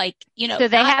me. Like, So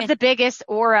they have the biggest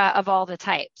aura of all the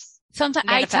types. Sometimes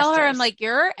I tell her, I'm like,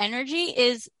 your energy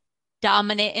is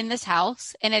dominant in this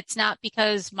house. And it's not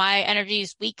because my energy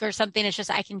is weak or something. It's just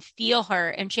I can feel her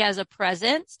and she has a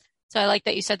presence. So I like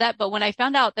that you said that. But when I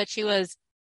found out that she was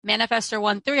manifestor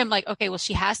 1-3, I'm like, okay, well,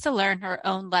 she has to learn her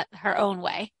own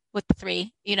way with the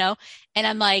 3, and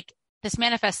I'm like, this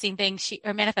manifesting thing,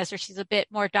 manifestor, she's a bit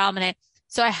more dominant.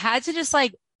 So I had to just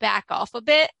like back off a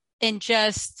bit and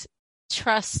just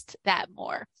trust that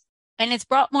more. And it's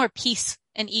brought more peace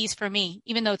and ease for me,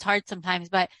 even though it's hard sometimes.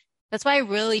 But that's why I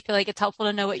really feel like it's helpful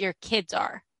to know what your kids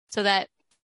are so that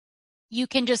you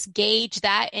can just gauge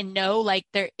that and know like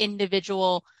their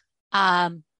individual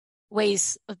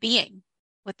ways of being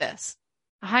with this.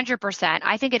 100%.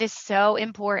 I think it is so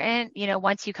important,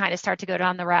 once you kind of start to go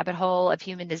down the rabbit hole of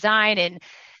human design and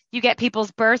you get people's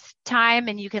birth time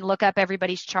and you can look up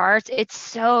everybody's charts. It's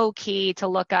so key to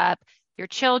look up your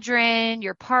children,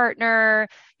 your partner,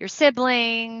 your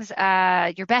siblings,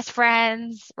 your best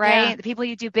friends, right? Yeah. The people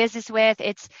you do business with.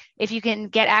 If you can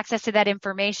get access to that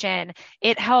information,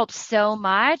 it helps so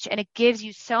much and it gives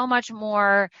you so much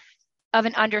more of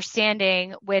an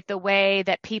understanding with the way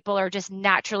that people are just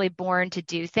naturally born to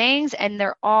do things, and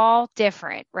they're all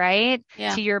different, right?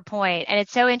 Yeah. To your point. And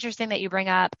it's so interesting that you bring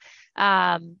up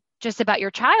just about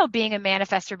your child being a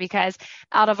manifestor, because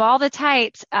out of all the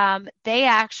types, they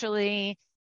actually,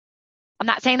 I'm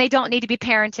not saying they don't need to be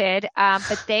parented,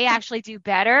 but they actually do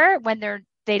better when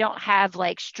they don't have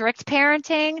like strict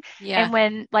parenting. Yeah. And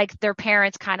when like their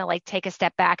parents kind of like take a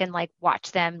step back and like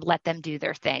watch them, let them do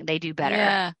their thing. They do better.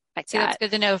 Yeah. Like See, that's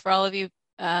good to know for all of you.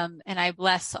 And I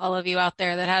bless all of you out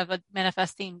there that have a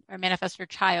manifesting or manifestor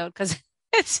child, because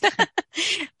it's,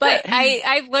 but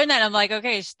I've learned that I'm like,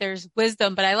 okay, there's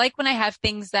wisdom, but I like when I have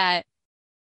things that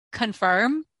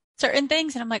confirm certain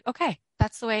things and I'm like, okay,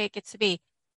 that's the way it gets to be.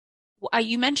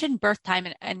 You mentioned birth time,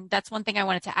 and that's one thing I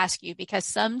wanted to ask you, because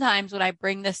sometimes when I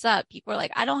bring this up, people are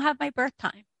like, I don't have my birth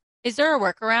time. Is there a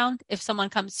workaround if someone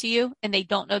comes to you and they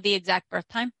don't know the exact birth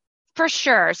time? For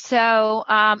sure. So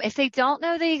if they don't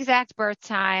know the exact birth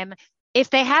time, if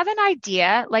they have an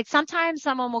idea, like sometimes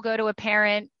someone will go to a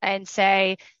parent and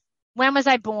say, when was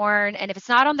I born? And if it's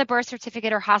not on the birth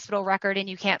certificate or hospital record and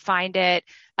you can't find it,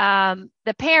 one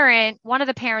of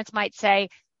the parents might say,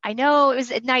 I know it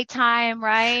was at nighttime,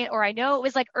 right? Or I know it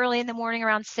was like early in the morning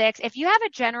around 6. If you have a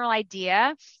general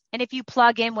idea, and if you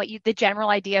plug in the general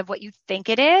idea of what you think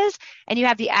it is, and you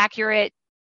have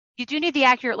you do need the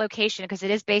accurate location because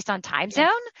it is based on time zone,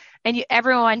 and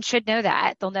everyone should know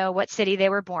that. They'll know what city they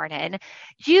were born in.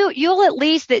 You'll at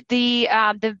least the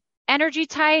energy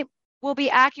type will be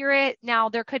accurate. Now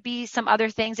there could be some other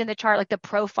things in the chart, like the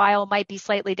profile might be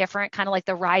slightly different, kind of like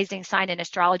the rising sign in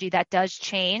astrology that does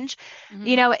change,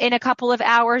 in a couple of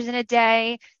hours in a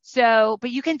day. So,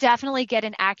 but you can definitely get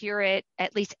an accurate,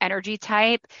 at least energy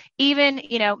type. Even,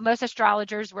 most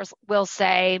astrologers will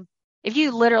say, if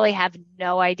you literally have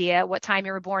no idea what time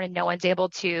you were born and no one's able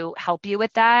to help you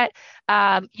with that,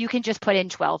 you can just put in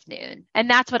 12 noon. And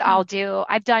that's what I'll do.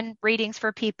 I've done readings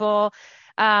for people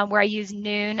where I use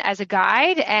noon as a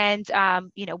guide, and,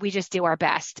 we just do our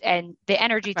best. And the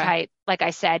energy type, like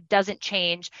I said, doesn't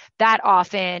change that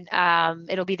often.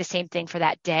 It'll be the same thing for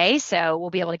that day. So we'll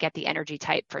be able to get the energy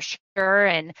type for sure,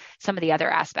 and some of the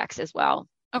other aspects as well.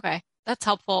 Okay. That's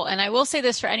helpful. And I will say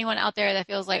this for anyone out there that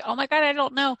feels like, oh my God, I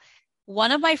don't know.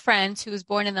 One of my friends who was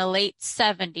born in the late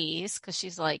 70s, because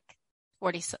she's like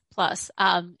 40 plus.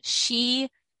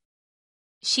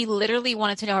 She literally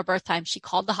wanted to know her birth time. She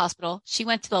called the hospital. She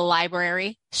went to the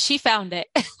library. She found it.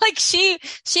 Like she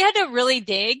had to really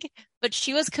dig, but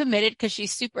she was committed because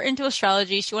she's super into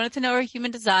astrology. She wanted to know her human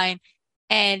design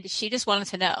and she just wanted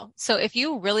to know. So if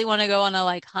you really want to go on a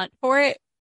like hunt for it,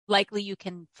 likely you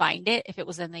can find it if it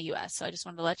was in the US. So I just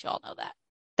wanted to let you all know that.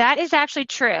 That is actually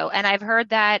true. And I've heard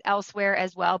that elsewhere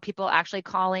as well, people actually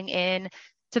calling in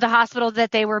to the hospital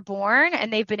that they were born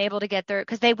and they've been able to get their,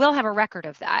 because they will have a record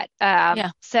of that.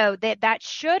 Yeah. So that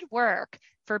should work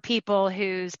for people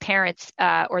whose parents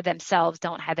or themselves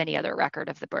don't have any other record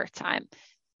of the birth time.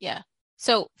 Yeah.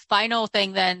 So final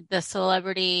thing then, the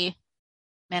celebrity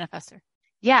manifester.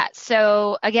 Yeah.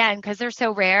 So again, because they're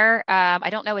so rare, I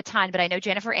don't know a ton, but I know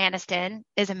Jennifer Aniston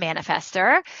is a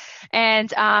manifester.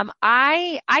 And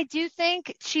I do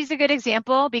think she's a good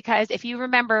example because if you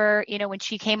remember, when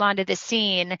she came onto the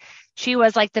scene, she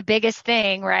was like the biggest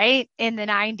thing, right, in the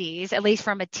 90s, at least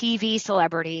from a TV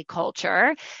celebrity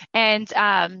culture. And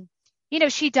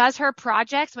she does her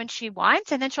projects when she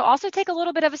wants, and then she'll also take a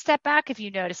little bit of a step back if you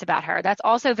notice about her. That's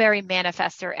also very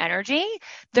manifestor energy.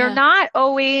 They're not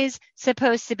always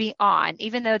supposed to be on,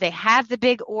 even though they have the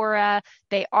big aura.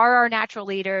 They are our natural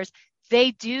leaders.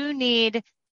 They do need,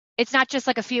 it's not just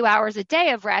like a few hours a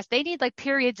day of rest. They need like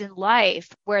periods in life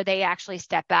where they actually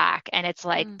step back and it's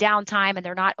like downtime and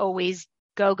they're not always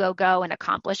go, go, go and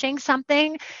accomplishing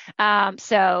something.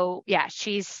 So yeah,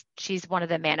 she's one of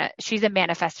the she's a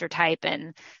manifestor type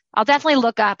and I'll definitely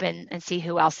look up and see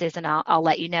who else is and I'll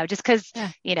let you know just because,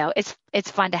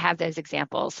 it's fun to have those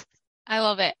examples. I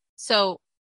love it. So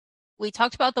we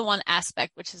talked about the one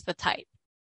aspect, which is the type.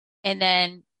 And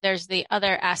then there's the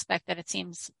other aspect that it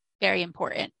seems very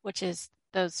important, which is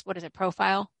those, what is it,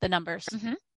 profile, the numbers.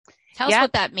 Mm-hmm. Tell us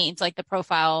what that means, like the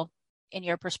profile in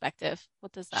your perspective.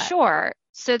 What does that? Sure.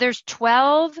 So there's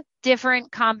 12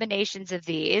 different combinations of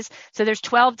these. So there's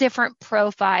 12 different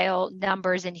profile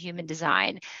numbers in human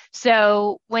design.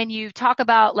 So when you talk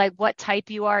about like what type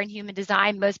you are in human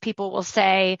design, most people will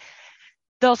say,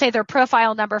 they'll say their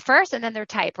profile number first and then their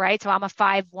type, right? So I'm a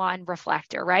 5-1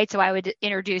 reflector, right? So I would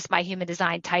introduce my human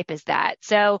design type as that.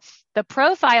 So the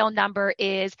profile number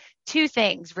is two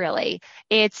things really.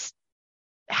 It's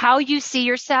how you see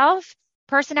yourself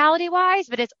personality-wise,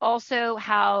 but it's also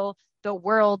how the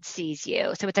world sees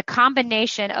you. So it's a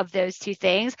combination of those two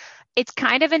things. It's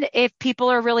kind of if people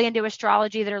are really into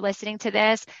astrology that are listening to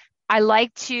this, I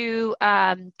like to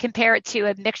compare it to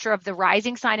a mixture of the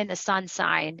rising sign and the sun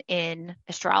sign in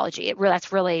astrology.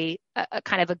 That's really a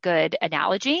kind of a good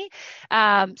analogy.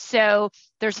 So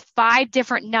there's 5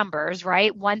 different numbers,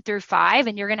 right? 1 through 5,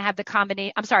 and you're going to have the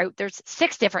combination. I'm sorry, there's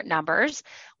 6 different numbers,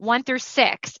 1 through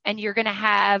 6, and you're going to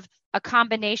have a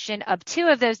combination of 2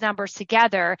 of those numbers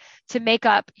together to make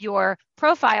up your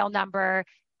profile number.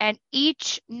 And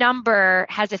each number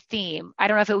has a theme. I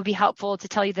don't know if it would be helpful to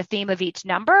tell you the theme of each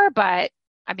number, but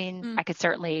I mean, I could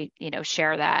certainly,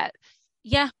 share that.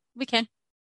 Yeah, we can.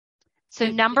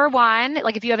 So number 1,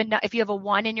 like if you have a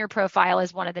 1 in your profile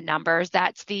as one of the numbers,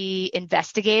 that's the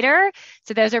investigator.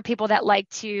 So those are people that like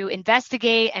to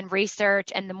investigate and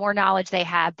research, and the more knowledge they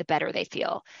have, the better they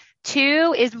feel.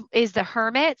 2 is the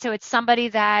hermit. So it's somebody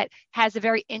that has a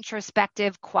very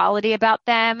introspective quality about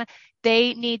them.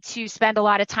 They need to spend a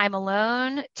lot of time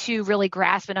alone to really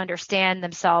grasp and understand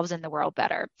themselves and the world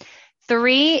better.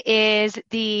 3 is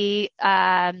the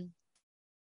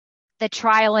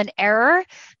trial and error.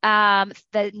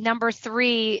 The number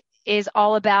 3 is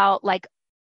all about like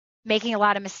making a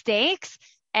lot of mistakes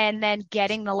and then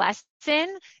getting the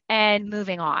lesson and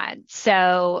moving on.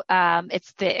 So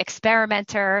it's the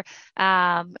experimenter.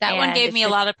 That one gave me a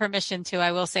lot of permission too.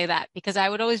 I will say that because I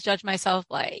would always judge myself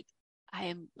like I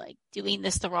am like doing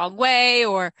this the wrong way,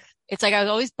 or it's like I was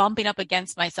always bumping up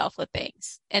against myself with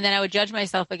things. And then I would judge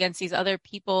myself against these other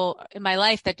people in my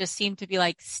life that just seemed to be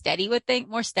like steady with things,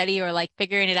 more steady or like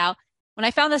figuring it out. When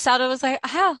I found this out, I was like,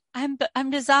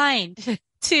 I'm designed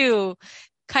to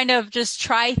kind of just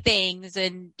try things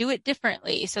and do it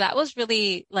differently. So that was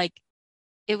really like,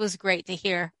 it was great to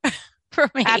hear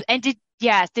for me. And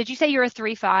did you say you're a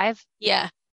 3-5? Yeah.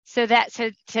 So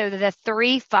the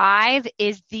 3-5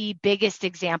 is the biggest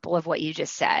example of what you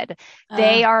just said.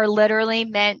 They are literally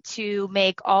meant to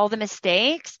make all the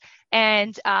mistakes,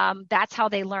 and that's how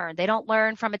they learn. They don't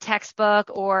learn from a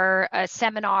textbook or a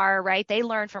seminar, right? They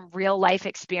learn from real life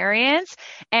experience,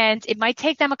 and it might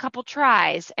take them a couple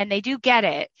tries, and they do get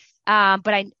it.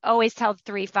 But I always tell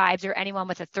 3-5s or anyone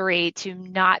with a 3 to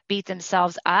not beat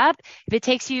themselves up.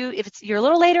 If you're a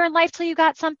little later in life till you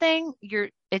got something, you're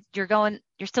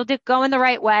You're still going the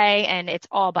right way, and it's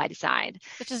all by design.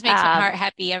 It just makes my heart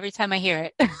happy every time I hear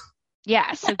it.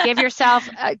 Yeah. So give yourself,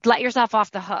 let yourself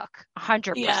off the hook,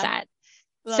 Yeah, 100%.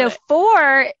 love So it.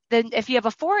 4, then if you have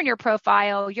a 4 in your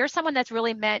profile, you're someone that's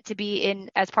really meant to be in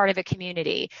as part of a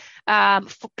community.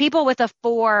 People with a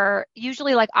 4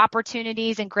 usually like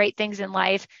opportunities and great things in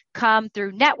life come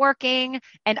through networking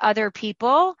and other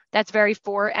people. That's very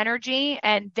 4 energy,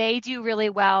 and they do really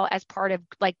well as part of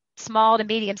like small to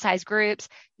medium-sized groups,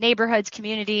 neighborhoods,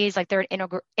 communities. Like they're an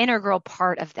integral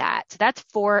part of that. So that's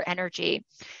 4 energy.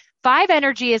 5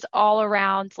 energy is all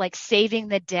around like saving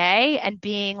the day and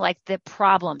being like the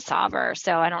problem solver.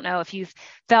 So I don't know if you've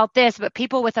felt this, but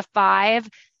people with a 5,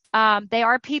 they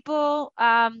are people,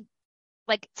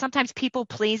 like sometimes people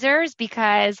pleasers,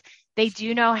 because they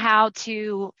do know how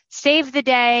to save the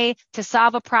day, to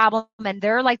solve a problem. And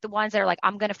they're like the ones that are like,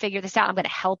 I'm going to figure this out. I'm going to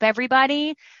help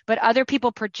everybody. But other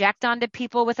people project onto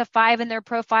people with a 5 in their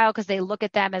profile because they look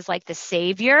at them as like the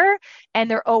savior, and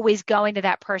they're always going to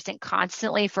that person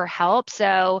constantly for help.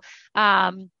 So,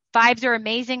 5s are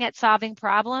amazing at solving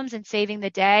problems and saving the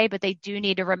day, but they do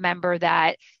need to remember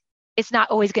that it's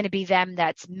not always going to be them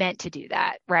that's meant to do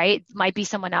that, right? It might be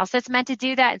someone else that's meant to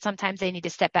do that. And sometimes they need to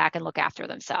step back and look after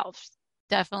themselves.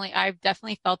 Definitely. I've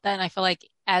definitely felt that. And I feel like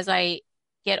as I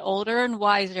get older and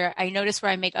wiser, I notice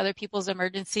where I make other people's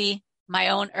emergency my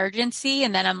own urgency.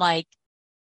 And then I'm like,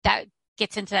 that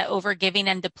gets into that overgiving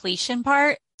and depletion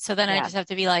part. So then I Yeah, just have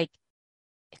to be like,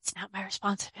 it's not my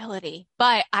responsibility.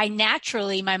 But I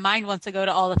naturally, my mind wants to go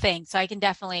to all the things. So I can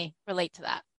definitely relate to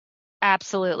that.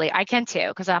 absolutely. I can too,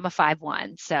 because I'm a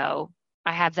 5-1. So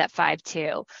I have that 5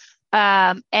 too.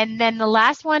 And then the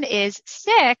last one is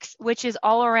 6, which is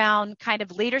all around kind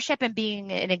of leadership and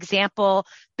being an example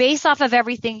based off of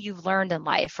everything you've learned in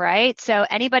life, right? So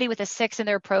anybody with a 6 in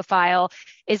their profile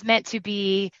is meant to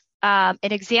be an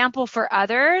example for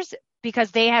others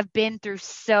because they have been through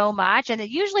so much. And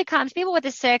it usually comes, people with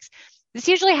a 6, this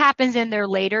usually happens in their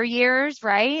later years,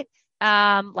 right?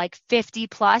 Like 50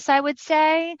 plus, I would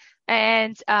say.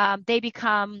 And they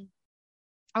become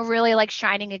a really like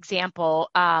shining example,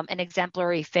 an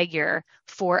exemplary figure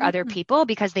for other Mhm. people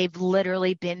because they've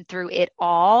literally been through it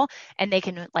all, and they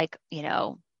can like,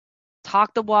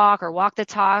 talk the walk or walk the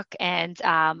talk, and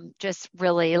just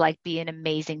really like be an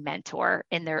amazing mentor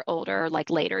in their older, like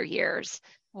later years.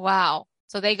 Wow.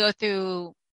 So they go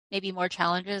through maybe more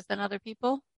challenges than other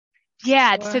people?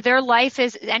 Yeah, so Or their life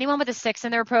is anyone with a 6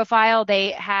 in their profile,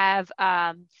 they have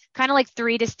kind of like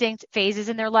 3 distinct phases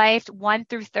in their life. 1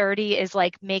 through 30 is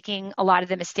like making a lot of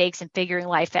the mistakes and figuring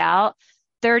life out.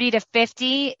 30 to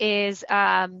 50 is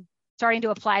starting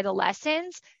to apply the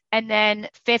lessons. And then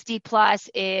 50 plus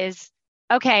is,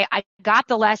 okay, I got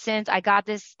the lessons. I got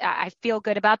this. I feel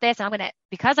good about this.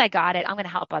 Because I got it, I'm going to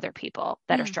help other people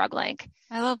that are Hmm, struggling.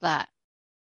 I love that.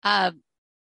 Um,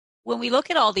 when we look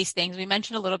at all these things, we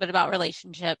mentioned a little bit about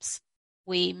relationships.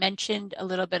 We mentioned a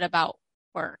little bit about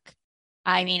work.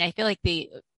 I mean, I feel like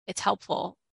it's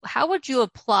helpful. How would you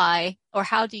apply, or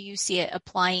how do you see it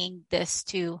applying this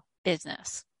to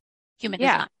business, human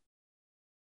Yeah. design?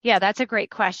 Yeah, that's a great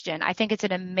question. I think it's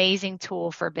an amazing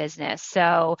tool for business.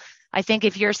 So I think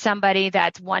if you're somebody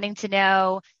that's wanting to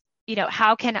know,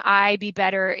 how can I be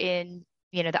better in,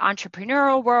 the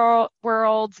entrepreneurial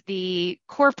world, the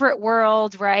corporate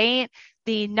world, right?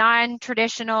 The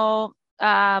non-traditional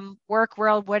work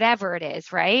world, whatever it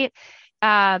is, right?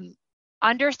 Um,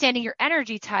 Understanding your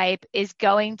energy type is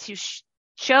going to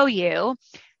show you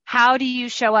how do you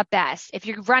show up best? If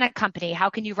you run a company,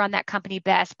 how can you run that company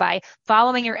best by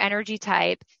following your energy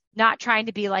type, not trying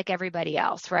to be like everybody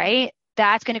else, right?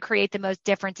 That's going to create the most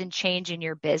difference and change in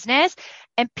your business.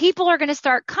 And people are going to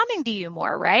start coming to you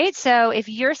more, right? So if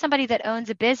you're somebody that owns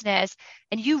a business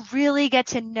and you really get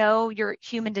to know your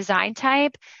human design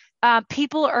type, the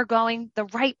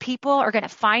right people are going to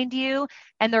find you,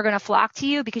 and they're going to flock to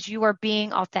you because you are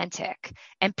being authentic,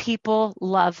 and people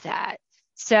love that.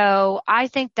 So I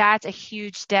think that's a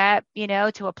huge step,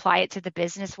 to apply it to the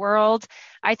business world.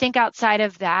 I think outside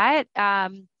of that,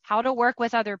 how to work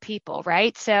with other people,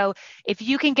 right? So if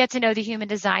you can get to know the human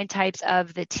design types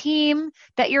of the team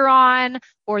that you're on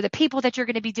or the people that you're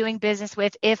going to be doing business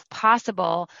with, if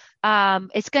possible,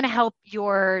 it's going to help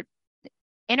your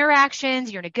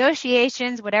interactions, your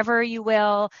negotiations, whatever you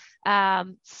will,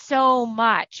 so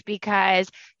much, because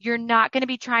you're not going to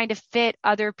be trying to fit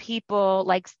other people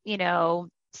like,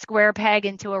 square peg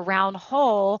into a round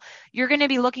hole. You're going to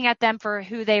be looking at them for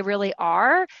who they really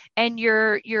are, and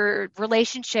your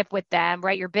relationship with them,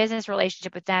 right? Your business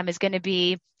relationship with them is going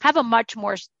to have a much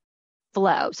more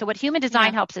flow. So what human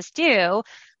design Yeah. helps us do,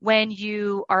 when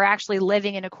you are actually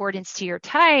living in accordance to your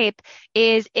type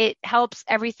is it helps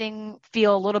everything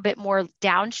feel a little bit more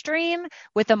downstream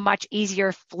with a much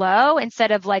easier flow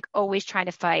instead of like always trying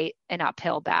to fight an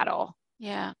uphill battle.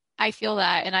 Yeah, I feel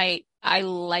that. And I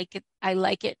like it. I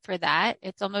like it for that.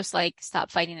 It's almost like stop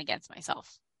fighting against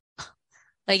myself.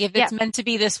 Like if it's Yeah, meant to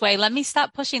be this way, let me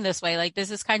stop pushing this way. Like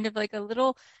this is kind of like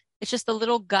it's just a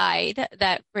little guide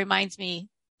that reminds me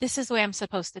this is the way I'm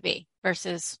supposed to be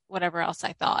versus whatever else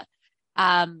I thought.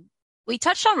 We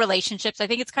touched on relationships. I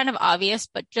think it's kind of obvious,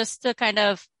 but just to kind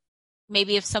of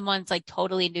maybe if someone's like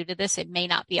totally new to this, it may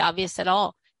not be obvious at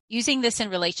all. Using this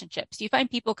in relationships. Do you find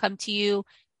people come to you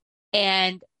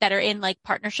and that are in like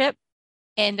partnership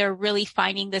and they're really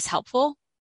finding this helpful?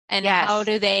 And yes. how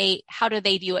do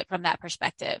they view it from that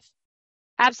perspective?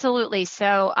 Absolutely.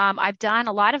 So I've done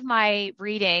a lot of my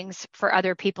readings for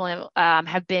other people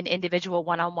have been individual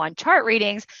one-on-one chart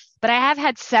readings, but I have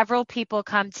had several people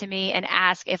come to me and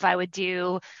ask if I would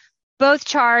do both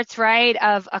charts, right,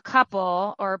 of a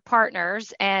couple or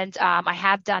partners. And I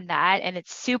have done that, and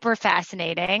it's super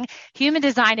fascinating. Human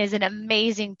design is an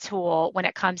amazing tool when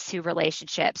it comes to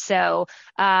relationships. So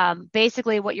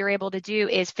basically, what you're able to do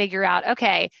is figure out,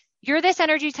 okay, you're this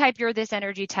energy type, you're this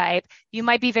energy type. You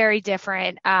might be very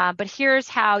different, but here's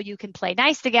how you can play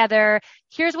nice together.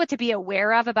 Here's what to be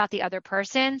aware of about the other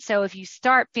person. So if you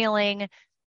start feeling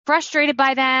frustrated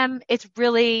by them, it's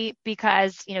really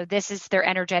because, this is their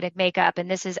energetic makeup. And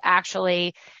this is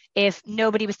actually, if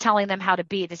nobody was telling them how to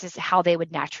be, this is how they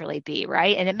would naturally be,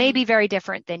 right? And it may be very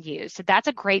different than you. So that's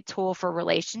a great tool for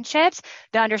relationships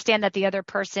to understand that the other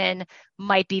person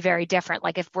might be very different.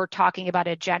 Like if we're talking about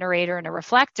a generator and a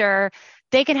reflector,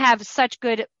 they can have such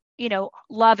good,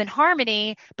 love and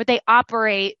harmony, but they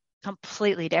operate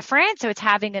completely different. So it's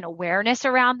having an awareness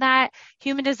around that.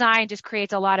 Human design just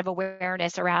creates a lot of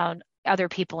awareness around other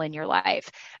people in your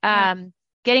life. Yeah.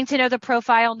 Getting to know the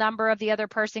profile number of the other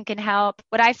person can help.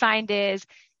 What I find is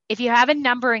if you have a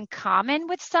number in common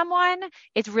with someone,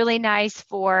 it's really nice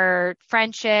for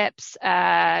friendships,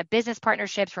 business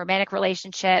partnerships, romantic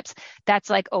relationships. That's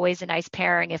like always a nice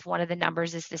pairing if one of the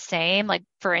numbers is the same. Like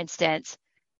for instance,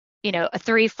 a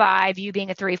 3-5, you being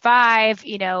a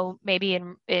 3-5, maybe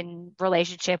in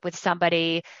relationship with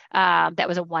somebody that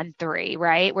was a 1-3,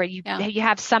 right? Where you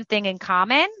have something in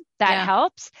common that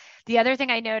helps. The other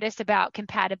thing I noticed about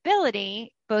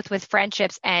compatibility, both with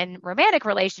friendships and romantic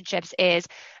relationships, is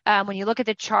when you look at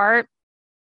the chart,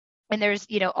 and there's,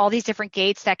 all these different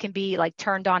gates that can be like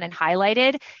turned on and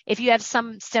highlighted. If you have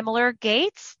some similar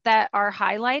gates that are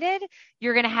highlighted,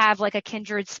 you're going to have like a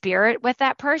kindred spirit with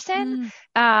that person.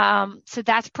 So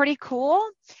that's pretty cool.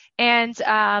 And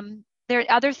the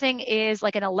other thing is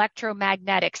like an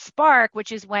electromagnetic spark,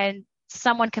 which is when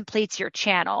someone completes your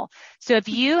channel. So if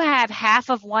you have half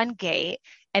of one gate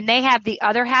and they have the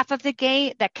other half of the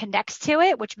gate that connects to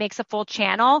it, which makes a full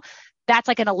channel, that's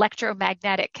like an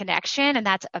electromagnetic connection. And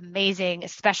that's amazing,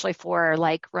 especially for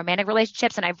like romantic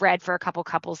relationships. And I've read for a couple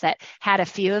couples that had a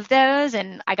few of those,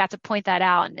 and I got to point that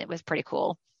out, and it was pretty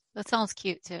cool. That sounds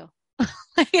cute too.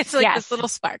 It's like this little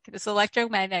spark, this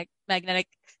electromagnetic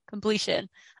completion.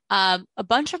 A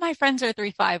bunch of my friends are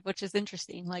 3-5, which is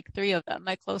interesting. Like 3 of them,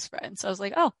 my close friends. So I was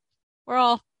like, oh, we're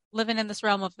all living in this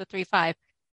realm of the 3-5.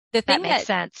 That makes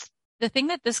sense. The thing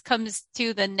that this comes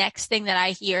to, the next thing that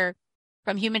I hear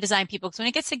from human design people, because when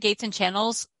it gets to gates and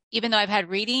channels, even though I've had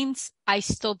readings, I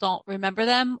still don't remember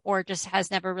them, or just has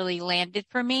never really landed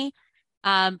for me.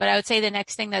 But I would say the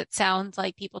next thing that sounds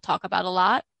like people talk about a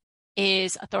lot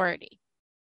is authority.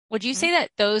 Would you say that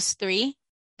those 3,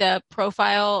 the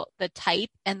profile, the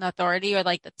type, and the authority, are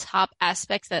like the top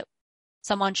aspects that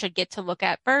someone should get to look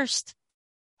at first?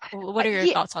 What are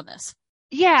your thoughts on this?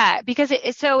 Yeah, because it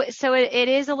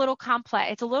is a little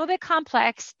complex. It's a little bit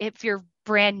complex if you're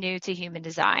brand new to human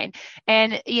design.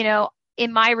 And,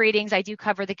 in my readings, I do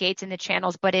cover the gates and the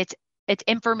channels, but it's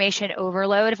information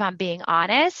overload, if I'm being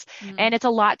honest, and it's a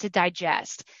lot to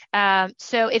digest.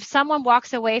 So if someone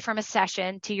walks away from a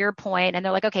session, to your point, and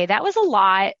they're like, okay, that was a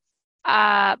lot,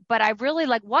 but I really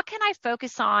like, what can I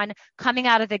focus on coming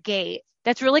out of the gate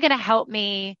that's really going to help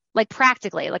me, like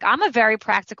practically? Like I'm a very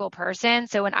practical person.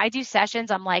 So when I do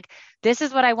sessions, I'm like, this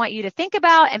is what I want you to think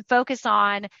about and focus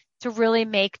on to really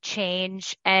make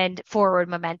change and forward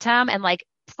momentum, and like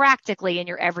practically in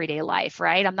your everyday life,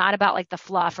 right? I'm not about like the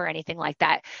fluff or anything like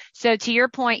that. So to your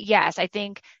point, yes, I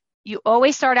think you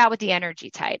always start out with the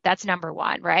energy type. That's number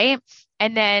 1, right?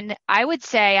 And then I would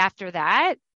say after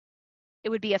that, it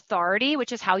would be authority,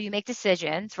 which is how you make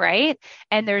decisions, right?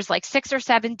 And there's like 6 or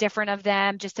 7 different of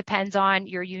them, just depends on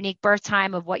your unique birth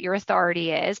time of what your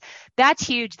authority is. That's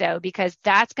huge though, because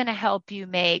that's going to help you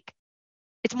make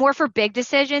it's more for big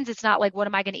decisions. It's not like, what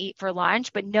am I going to eat for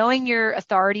lunch? But knowing your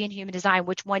authority in human design,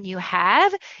 which one you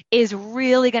have, is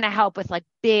really going to help with like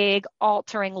big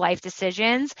altering life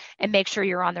decisions and make sure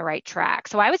you're on the right track.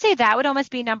 So I would say that would almost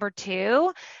be number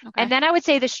two. Okay. And then I would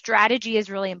say the strategy is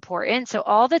really important. So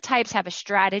all the types have a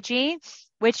strategy,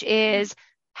 which is,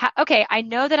 okay, I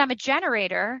know that I'm a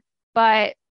generator,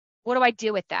 but what do I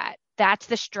do with that? That's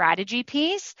the strategy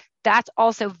piece. That's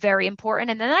also very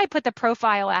important. And then I put the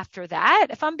profile after that,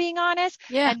 if I'm being honest.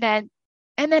 Yeah. And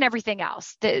then everything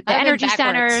else, the I've been energy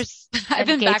backwards. centers I've and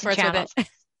been gates and backwards channels. with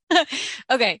it.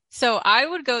 Okay. So I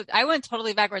went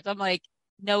totally backwards. I'm like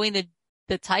knowing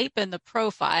the type and the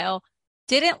profile,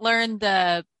 didn't learn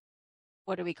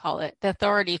what do we call it? The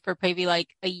authority for maybe like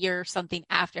a year or something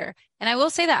after. And I will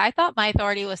say that I thought my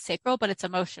authority was sacral, but it's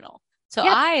emotional. So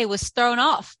Yep. I was thrown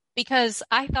off because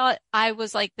I thought I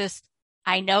was like this,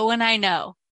 I know when I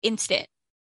know, instant.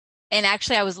 And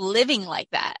actually I was living like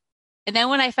that. And then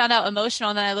when I found out emotional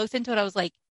and then I looked into it, I was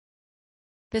like,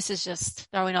 this is just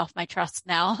throwing off my trust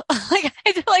now. Like I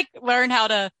had to like learn how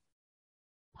to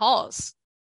pause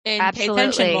and pay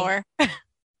attention Absolutely. more.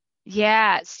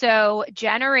 Yeah. So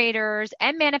generators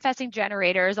and manifesting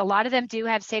generators, a lot of them do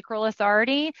have sacral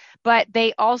authority, but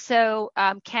they also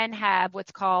can have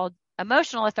what's called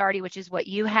emotional authority, which is what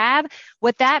you have.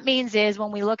 What that means is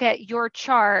when we look at your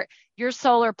chart, your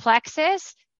solar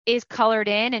plexus is colored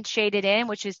in and shaded in,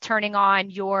 which is turning on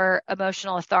your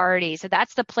emotional authority. So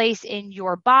that's the place in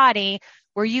your body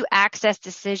where you access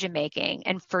decision making.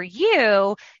 And for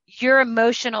you, your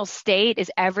emotional state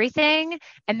is everything,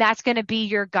 and that's going to be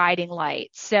your guiding light.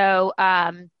 So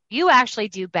you actually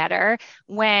do better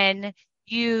when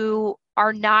you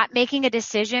are not making a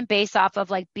decision based off of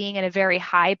like being in a very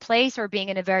high place or being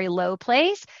in a very low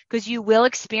place, because you will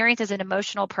experience as an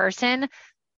emotional person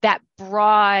that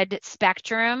broad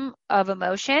spectrum of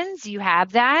emotions. You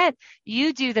have that.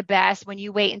 You do the best when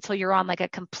you wait until you're on like a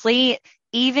complete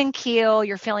even keel,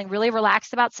 you're feeling really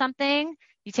relaxed about something,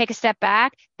 you take a step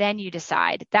back, then you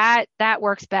decide. That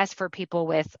works best for people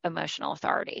with emotional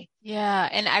authority. Yeah.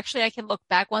 And actually I can look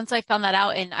back once I found that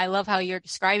out, and I love how you're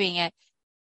describing it.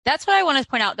 That's what I want to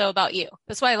point out though about you.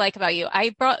 That's what I like about you. I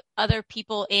brought other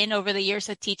people in over the years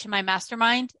to teach in my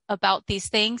mastermind about these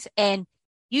things, and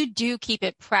you do keep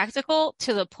it practical,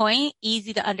 to the point,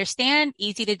 easy to understand,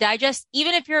 easy to digest,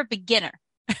 even if you're a beginner.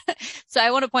 So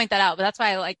I want to point that out, but that's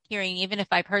why I like hearing, even if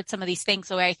I've heard some of these things,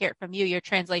 the way I hear it from you, your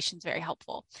translation is very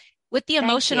helpful. With the Thank you.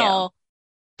 emotional,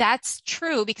 that's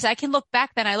true, because I can look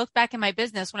back then. I look back in my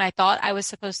business when I thought I was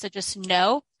supposed to just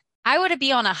know. I would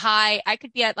be on a high. I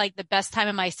could be at like the best time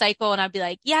in my cycle and I'd be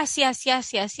like, yes, yes,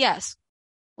 yes, yes, yes.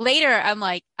 Later, I'm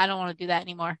like, I don't want to do that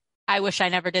anymore. I wish I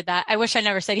never did that. I wish I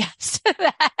never said yes to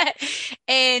that.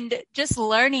 And just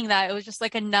learning that, it was just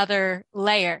like another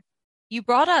layer. You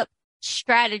brought up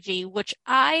strategy, which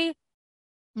I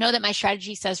know that my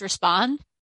strategy says respond,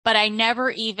 but I never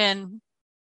even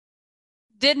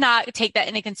did not take that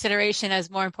into consideration as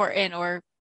more important or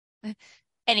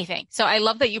anything. So I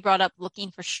love that you brought up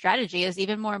looking for strategy as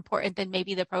even more important than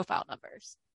maybe the profile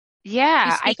numbers.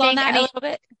 Yeah, You speak on that a little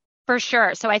bit? For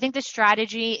sure. So I think the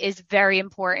strategy is very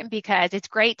important, because it's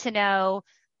great to know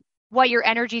what your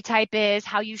energy type is,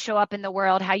 how you show up in the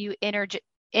world, how you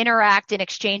interact and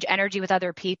exchange energy with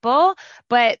other people.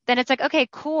 But then it's like, okay,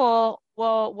 cool.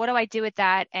 Well, what do I do with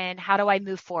that? And how do I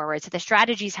move forward? So the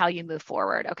strategy is how you move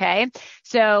forward. Okay.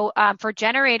 So for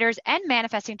generators and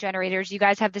manifesting generators, you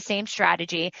guys have the same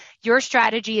strategy. Your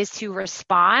strategy is to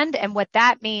respond. And what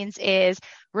that means is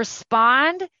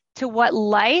respond to what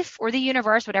life or the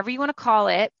universe, whatever you want to call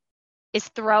it, is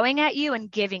throwing at you and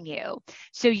giving you.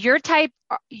 So your type,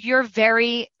 you're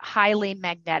very highly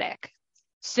magnetic.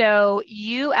 So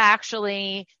you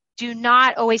actually do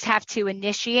not always have to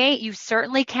initiate. You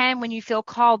certainly can when you feel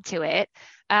called to it.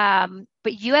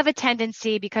 But you have a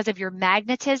tendency, because of your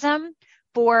magnetism,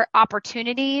 for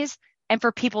opportunities and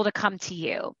for people to come to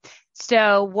you.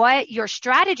 So what your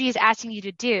strategy is asking you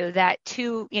to do, that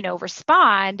to,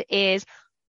 respond, is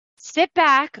sit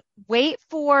back, wait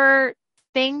for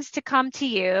things to come to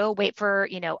you, wait for,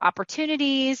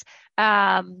 opportunities,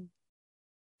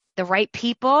 the right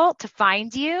people to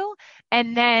find you,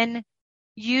 and then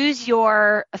use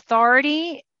your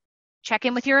authority, check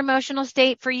in with your emotional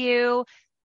state for you,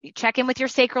 check in with your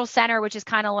sacral center, which is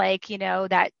kind of like,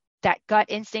 that gut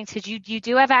instinct, because you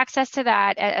do have access to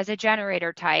that as a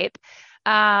generator type.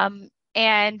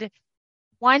 And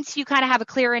once you kind of have a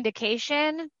clear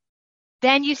indication,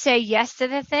 then you say yes to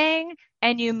the thing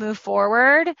and you move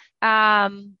forward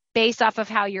based off of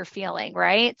how you're feeling,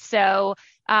 right? So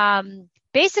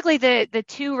basically the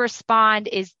to respond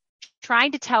is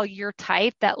trying to tell your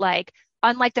type that, like,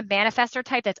 unlike the manifestor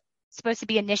type that's supposed to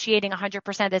be initiating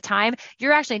 100% of the time,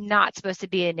 you're actually not supposed to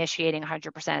be initiating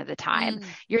 100% of the time.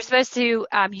 You're supposed to,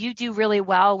 you do really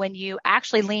well when you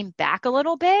actually lean back a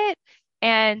little bit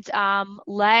and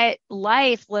let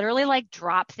life literally like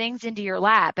drop things into your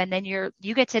lap, and then you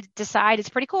get to decide. It's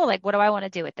pretty cool. Like, what do I want to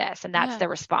do with this? And that's the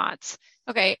response.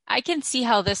 Okay, I can see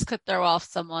how this could throw off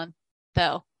someone,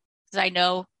 though, because I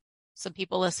know some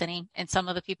people listening, and some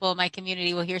of the people in my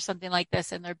community will hear something like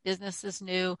this, and their business is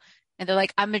new, and they're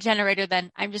like, "I'm a generator,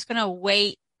 then I'm just gonna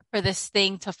wait for this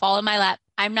thing to fall in my lap.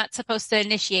 I'm not supposed to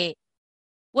initiate."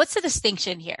 What's the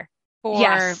distinction here for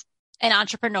an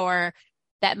entrepreneur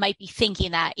that might be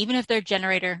thinking that, even if they're a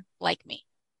generator like me?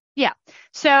 Yeah.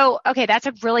 So, okay, that's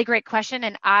a really great question.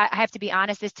 And I have to be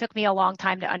honest, this took me a long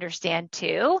time to understand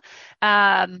too.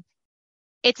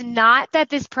 It's not that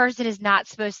this person is not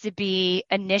supposed to be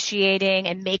initiating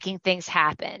and making things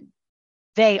happen.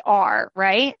 They are,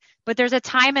 right? But there's a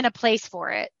time and a place for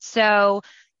it. So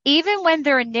even when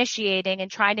they're initiating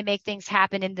and trying to make things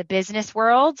happen in the business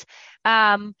world,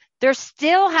 they're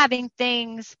still having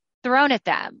things thrown at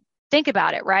them. Think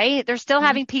about it, right? They're still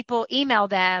having people email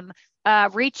them,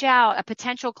 reach out, a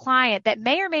potential client that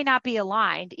may or may not be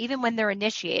aligned, even when they're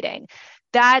initiating.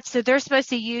 So they're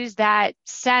supposed to use that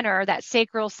center, that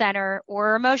sacral center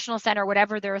or emotional center,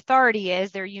 whatever their authority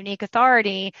is, their unique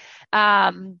authority,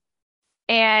 and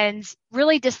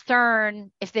really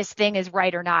discern if this thing is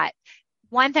right or not.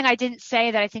 One thing I didn't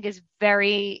say that I think is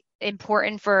very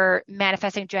important for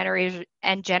manifesting generators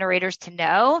and generators to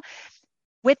know,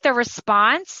 with the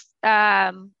response,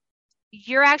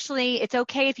 it's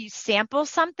okay if you sample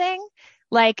something,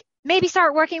 like maybe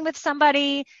start working with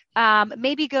somebody,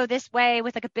 maybe go this way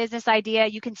with like a business idea.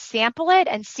 You can sample it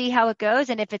and see how it goes.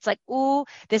 And if it's like, ooh,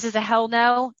 this is a hell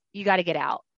no, you got to get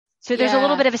out. So there's a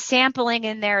little bit of a sampling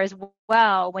in there as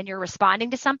well when you're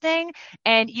responding to something,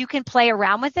 and you can play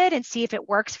around with it and see if it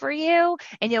works for you,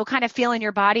 and you'll kind of feel in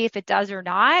your body if it does or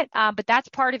not. But that's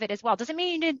part of it as well. Doesn't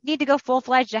mean you need to go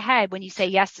full-fledged ahead when you say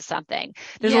yes to something.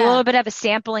 There's a little bit of a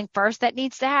sampling first that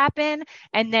needs to happen.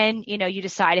 And then, you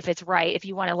decide if it's right, if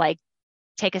you want to like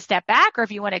take a step back or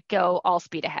if you want to go all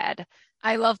speed ahead.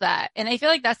 I love that. And I feel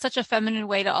like that's such a feminine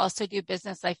way to also do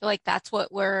business. I feel like that's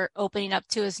what we're opening up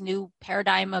to, is new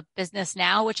paradigm of business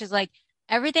now, which is like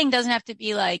everything doesn't have to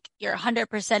be like you're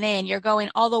 100% in, you're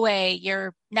going all the way,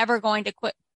 you're never going to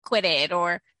quit it,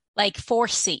 or like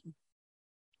forcing.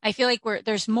 I feel like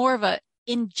there's more of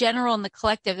in general in the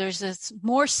collective, there's this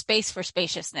more space for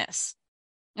spaciousness.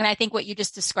 And I think what you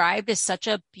just described is such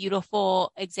a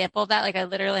beautiful example of that. Like I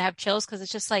literally have chills because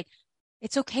it's just like,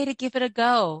 it's okay to give it a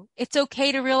go. It's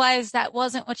okay to realize that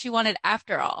wasn't what you wanted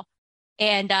after all.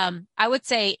 And I would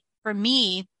say for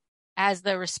me, as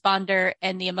the responder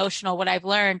and the emotional, what I've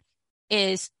learned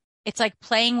is it's like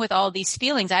playing with all these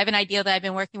feelings. I have an idea that I've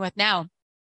been working with now.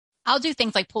 I'll do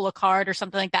things like pull a card or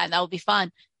something like that, and that will be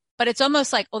fun. But it's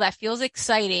almost like, oh, that feels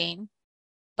exciting,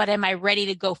 but am I ready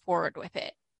to go forward with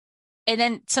it? And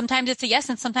then sometimes it's a yes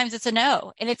and sometimes it's a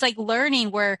no. And it's like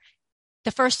learning where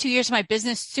the first 2 years of my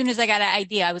business, as soon as I got an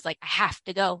idea, I was like, I have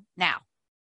to go now.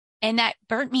 And that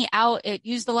burnt me out. It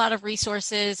used a lot of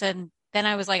resources. And then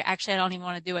I was like, actually, I don't even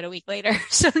want to do it a week later.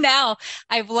 So now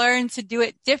I've learned to do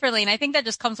it differently. And I think that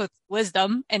just comes with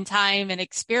wisdom and time and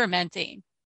experimenting.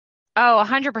 Oh,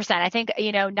 100%. I think,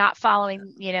 not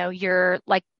following, your,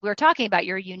 like we were talking about,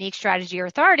 your unique strategy or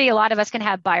authority. A lot of us can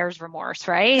have buyer's remorse,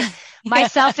 right?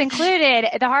 Myself included.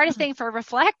 The hardest thing for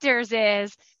reflectors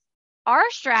is,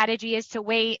 our strategy is to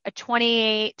wait a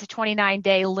 28 to 29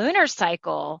 day lunar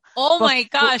cycle. Oh my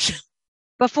gosh.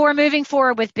 Before moving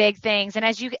forward with big things. And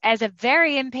as a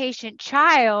very impatient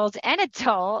child and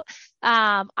adult,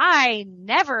 I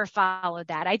never followed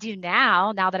that. I do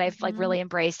now that I've like really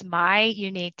embraced my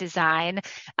unique design.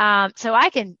 So I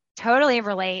can totally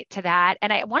relate to that.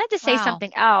 And I wanted to say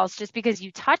something else just because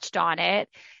you touched on it.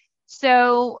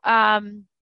 So,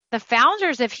 the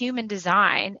founders of human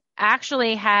design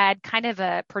actually had kind of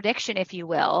a prediction, if you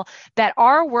will, that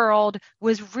our world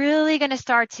was really going to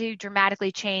start to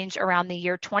dramatically change around the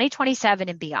year 2027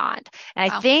 and beyond.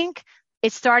 And I think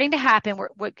it's starting to happen.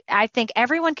 I think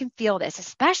everyone can feel this,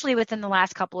 especially within the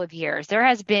last couple of years. There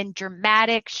has been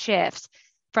dramatic shifts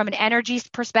from an energy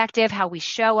perspective, how we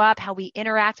show up, how we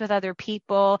interact with other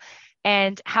people,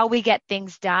 and how we get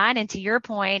things done. And to your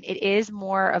point, it is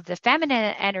more of the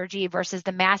feminine energy versus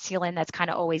the masculine that's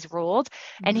kind of always ruled.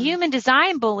 And human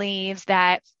design believes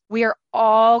that we are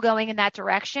all going in that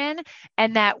direction,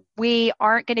 and that we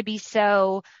aren't going to be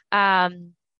so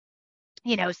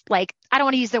like, I don't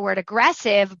want to use the word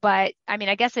aggressive, but I mean,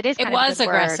 I guess it is It kind of a good was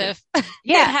word. aggressive. It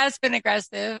Yeah. has been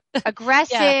aggressive. Yeah.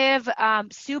 Aggressive,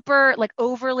 super like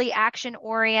overly action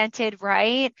oriented,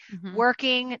 right? Hmm.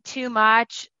 Working too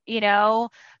much,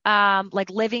 like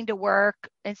living to work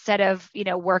instead of,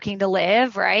 working to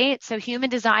live, right? So human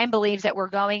design believes that we're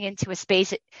going into a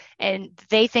space, and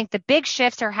they think the big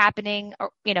shifts are happening,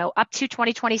 up to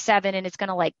 2027, and it's going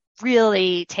to like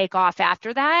really take off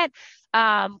after that.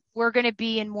 We're going to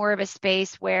be in more of a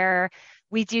space where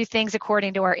we do things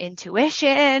according to our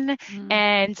intuition, Hmm.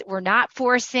 and we're not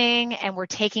forcing, and we're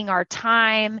taking our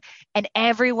time, and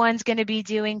everyone's going to be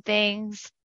doing things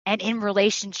and in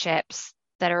relationships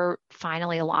that are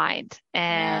finally aligned.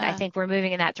 And I Yeah. think we're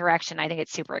moving in that direction. I think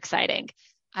it's super exciting.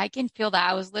 I can feel that.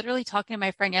 I was literally talking to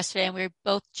my friend yesterday, and we were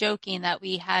both joking that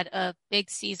we had a big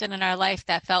season in our life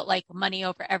that felt like money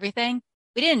over everything.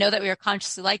 We didn't know that we were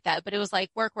consciously like that, but it was like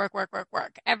work, work, work, work,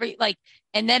 work.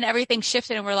 And then everything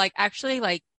shifted, and we're like, actually,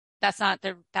 like that's not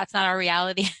our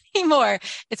reality anymore.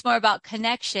 It's more about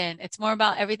connection. It's more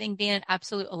about everything being in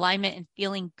absolute alignment and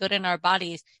feeling good in our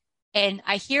bodies. And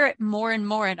I hear it more and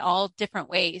more in all different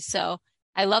ways. So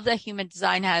I love that human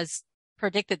design has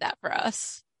predicted that for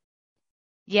us.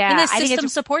 And Yeah, this system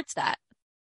supports that.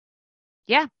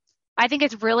 yeah, I think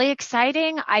it's really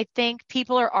exciting. I think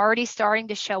people are already starting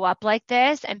to show up like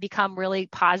this and become really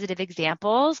positive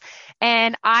examples.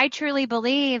 And I truly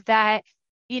believe that,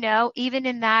 even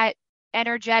in that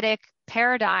energetic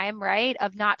paradigm, right,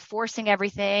 of not forcing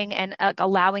everything and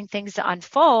allowing things to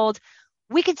unfold,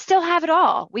 we can still have it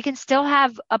all. We can still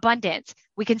have abundance.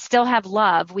 We can still have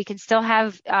love. We can still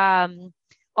have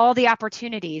all the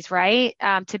opportunities, right,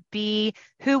 to be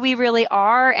who we really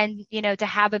are, and to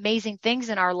have amazing things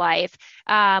in our life.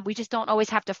 We just don't always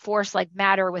have to force like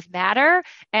matter with matter,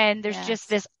 and there's just Yes.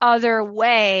 this other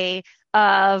way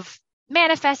of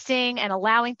manifesting and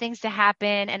allowing things to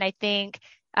happen. And I think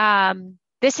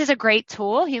this is a great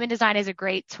tool. Human design is a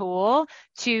great tool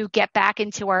to get back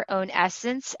into our own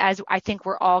essence, as I think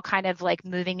we're all kind of like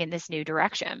moving in this new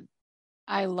direction.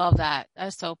 I love that.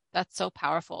 That's so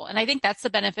powerful. And I think that's the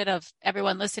benefit of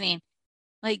everyone listening,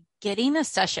 like getting a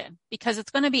session, because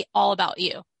it's going to be all about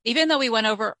you. Even though we went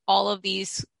over all of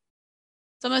these,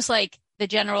 it's almost like the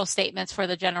general statements for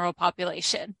the general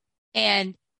population.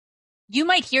 And you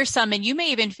might hear some, and you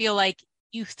may even feel like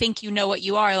you think you know what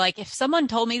you are. Like if someone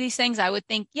told me these things, I would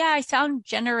think, yeah, I sound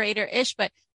generator-ish,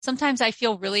 but sometimes I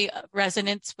feel really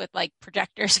resonance with like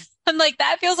projectors. I'm like,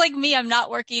 that feels like me. I'm not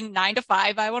working 9 to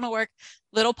 5. I want to work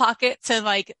little pockets and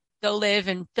like go live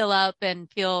and fill up and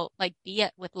feel like be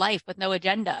it with life with no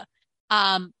agenda.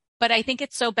 But I think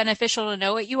it's so beneficial to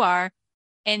know what you are,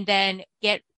 and then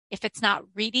if it's not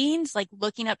readings, like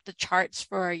looking up the charts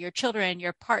for your children,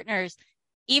 your partners,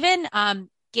 even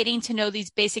getting to know these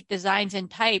basic designs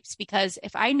and types. Because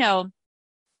if I know,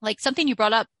 like something you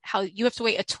brought up, how you have to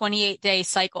wait a 28-day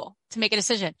cycle to make a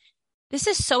decision. This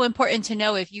is so important to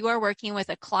know if you are working with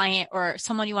a client or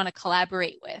someone you want to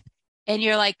collaborate with. And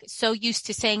you're like so used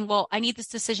to saying, well, I need this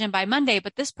decision by Monday,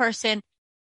 but this person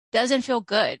doesn't feel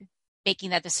good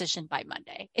making that decision by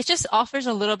Monday. It just offers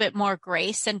a little bit more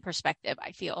grace and perspective,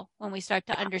 I feel, when we start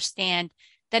to understand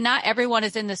that not everyone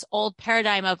is in this old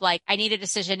paradigm of like, I need a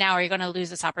decision now or you're going to lose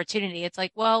this opportunity. It's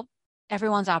like, well,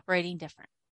 everyone's operating different.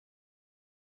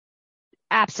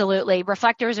 Absolutely.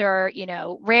 Reflectors are,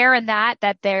 rare in that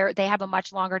they have a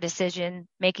much longer decision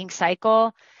making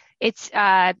cycle. It's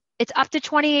up to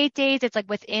 28 days. It's like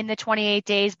within the 28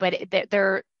 days, but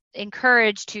they're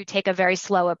encouraged to take a very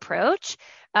slow approach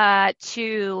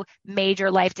to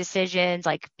major life decisions,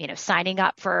 like, signing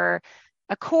up for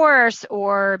a course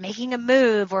or making a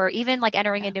move or even like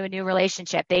entering Yeah. into a new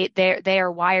relationship. They are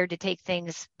wired to take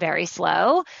things very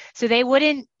slow. So they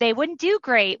wouldn't do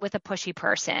great with a pushy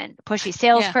person, a pushy Yeah.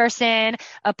 salesperson,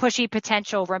 a pushy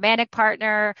potential romantic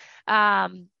partner.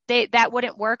 That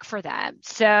wouldn't work for them.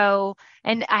 So,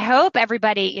 and I hope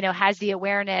everybody, has the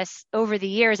awareness over the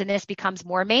years, and this becomes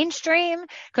more mainstream,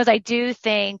 because I do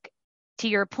think, to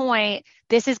your point,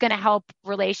 this is going to help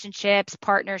relationships,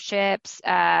 partnerships,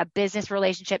 business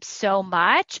relationships so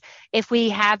much if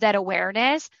we have that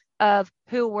awareness of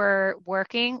who we're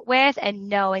working with and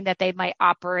knowing that they might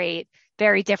operate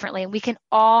very differently. And we can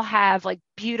all have like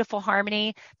beautiful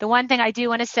harmony. The one thing I do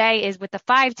want to say is with the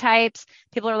 5 types,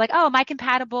 people are like, oh, am I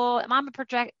compatible? Am I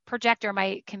a projector? Am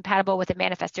I compatible with a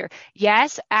manifester?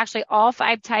 Yes, actually, all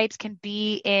 5 types can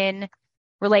be in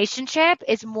relationship.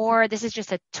 It's more, this is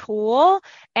just a tool,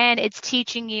 and it's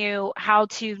teaching you how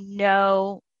to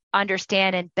know,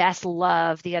 understand, and best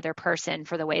love the other person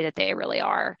for the way that they really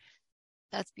are.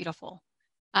 That's beautiful.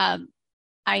 Um,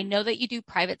 I know that you do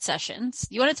private sessions.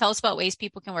 You want to tell us about ways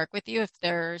people can work with you if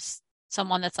there's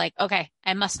someone that's like, okay,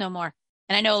 I must know more.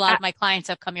 And I know a lot of my clients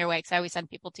have come your way because I always send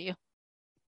people to you.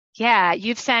 Yeah,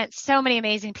 you've sent so many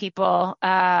amazing people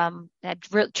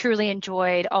that truly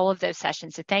enjoyed all of those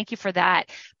sessions. So thank you for that.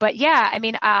 But yeah, I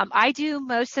mean, I do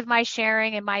most of my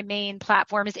sharing, and my main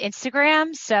platform is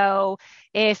Instagram. So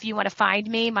if you want to find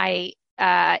me, my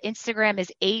Instagram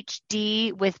is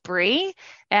HD with Bree,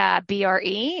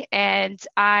 BRE, and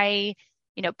I,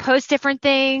 post different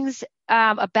things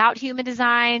about human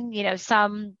design.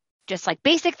 Some just like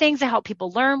basic things to help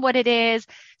people learn what it is.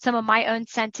 Some of my own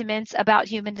sentiments about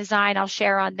human design I'll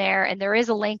share on there. And there is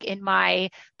a link in my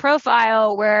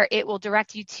profile where it will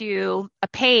direct you to a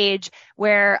page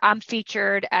where I'm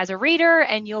featured as a reader,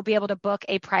 and you'll be able to book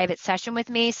a private session with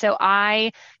me. So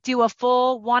I do a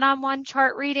full one-on-one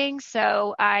chart reading.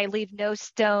 So I leave no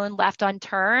stone left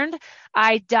unturned.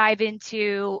 I dive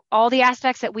into all the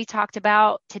aspects that we talked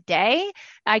about today.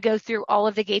 I go through all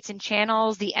of the gates and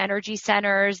channels, the energy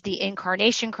centers, the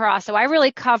incarnation cross. So I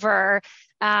really cover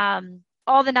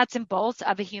all the nuts and bolts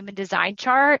of a human design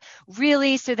chart,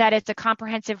 really, so that it's a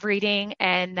comprehensive reading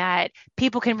and that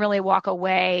people can really walk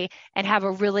away and have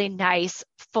a really nice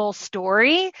full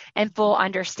story and full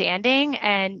understanding,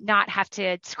 and not have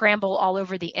to scramble all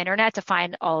over the internet to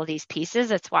find all of these pieces.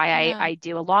 That's why I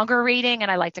do a longer reading, and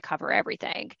I like to cover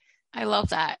everything. I love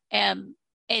that. And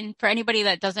for anybody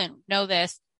that doesn't know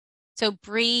this, so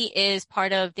Bree is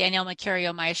part of Danielle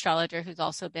Mercurio, my astrologer, who's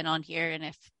also been on here. And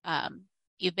if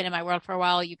you've been in my world for a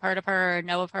while, you've heard of her, or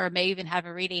know of her, may even have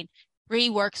a reading. Bree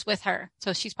works with her.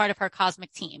 So she's part of her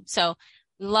cosmic team. So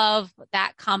love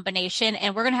that combination.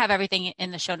 And we're going to have everything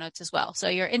in the show notes as well. So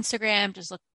your Instagram, just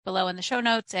look below in the show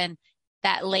notes and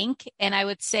that link. And I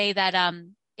would say that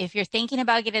if you're thinking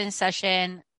about getting a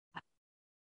session,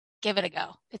 give it a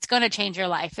go. It's going to change your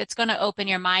life. It's going to open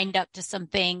your mind up to some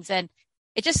things. And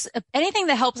it just, anything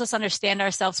that helps us understand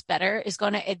ourselves better is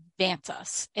going to advance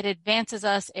us. It advances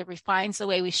us. It refines the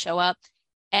way we show up,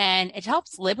 and it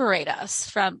helps liberate us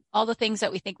from all the things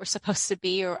that we think we're supposed to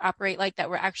be or operate like that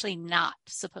we're actually not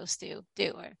supposed to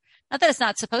do. Or not that it's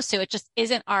not supposed to, it just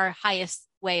isn't our highest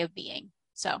way of being.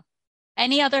 So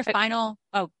any other final,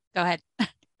 go ahead.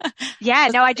 Yeah,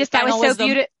 no, that was so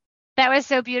beautiful. That was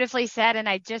so beautifully said. And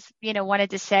I just, wanted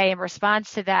to say in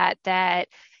response to that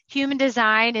human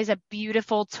design is a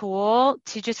beautiful tool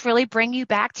to just really bring you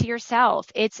back to yourself.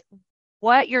 It's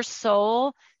what your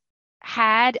soul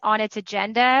had on its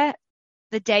agenda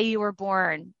the day you were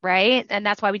born, right? And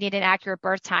that's why we need an accurate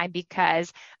birth time,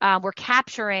 because we're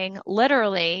capturing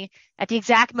literally at the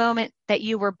exact moment that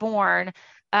you were born,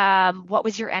 what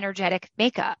was your energetic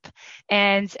makeup.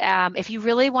 And if you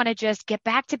really want to just get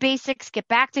back to basics, get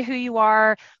back to who you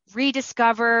are,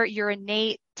 rediscover your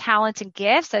innate talents and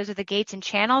gifts, those are the gates and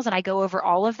channels, and I go over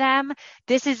all of them.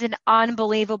 This is an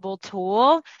unbelievable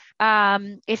tool.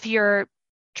 If you're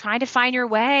trying to find your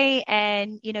way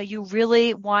and, you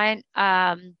really want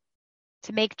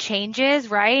to make changes,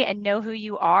 right? And know who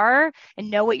you are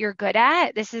and know what you're good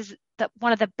at, this is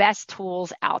one of the best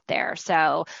tools out there.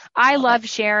 So I love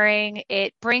sharing.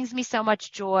 It brings me so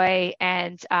much joy.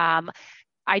 And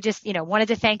I just, wanted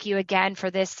to thank you again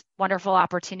for this wonderful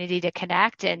opportunity to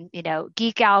connect and,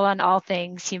 geek out on all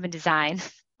things human design.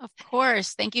 Of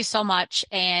course. Thank you so much.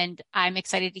 And I'm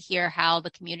excited to hear how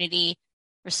the community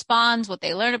responds, what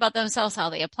they learn about themselves,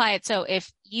 how they apply it. So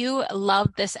if you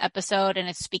love this episode and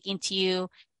it's speaking to you,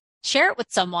 share it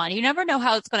with someone. You never know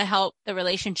how it's going to help the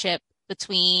relationship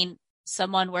between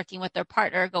someone working with their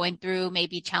partner, going through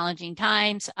maybe challenging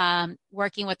times,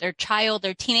 working with their child,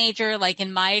 their teenager, like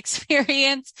in my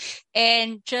experience,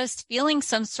 and just feeling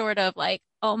some sort of like,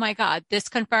 oh my God, this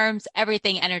confirms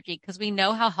everything energy, because we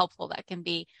know how helpful that can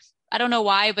be. I don't know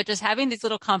why, but just having these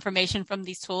little confirmation from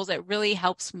these tools, it really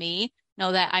helps me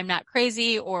know that I'm not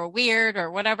crazy or weird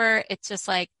or whatever. It's just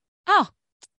like, oh,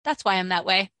 that's why I'm that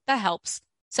way. That helps.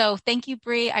 So thank you,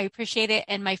 Bree. I appreciate it.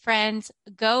 And my friends,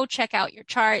 go check out your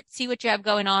chart, see what you have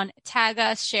going on, tag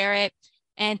us, share it.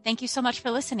 And thank you so much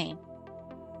for listening.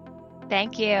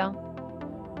 Thank you.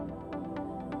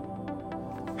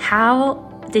 How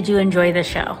did you enjoy the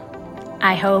show?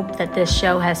 I hope that this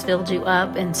show has filled you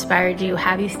up, inspired you,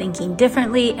 have you thinking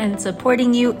differently, and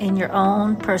supporting you in your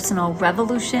own personal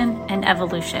revolution and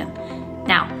evolution.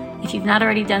 Now, if you've not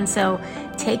already done so,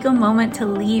 take a moment to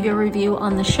leave your review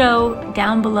on the show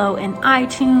down below in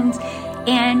iTunes,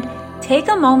 and take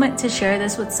a moment to share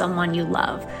this with someone you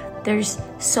love. There's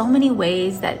so many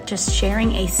ways that just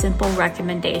sharing a simple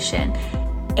recommendation,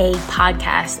 a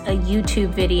podcast, a YouTube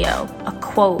video, a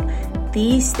quote,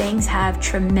 These things have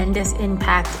tremendous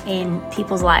impact in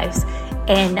people's lives.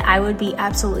 And I would be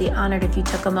absolutely honored if you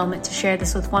took a moment to share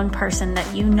this with one person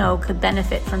that you know could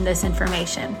benefit from this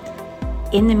information.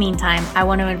 In the meantime, I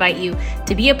want to invite you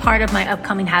to be a part of my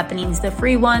upcoming happenings, the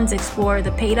free ones, explore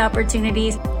the paid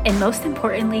opportunities, and most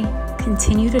importantly,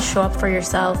 continue to show up for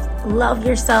yourself, love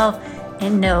yourself,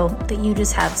 and know that you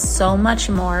just have so much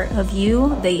more of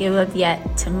you that you have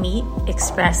yet to meet,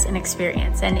 express, and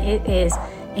experience. And it is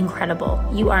incredible.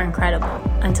 You are incredible.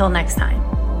 Until next time,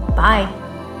 bye.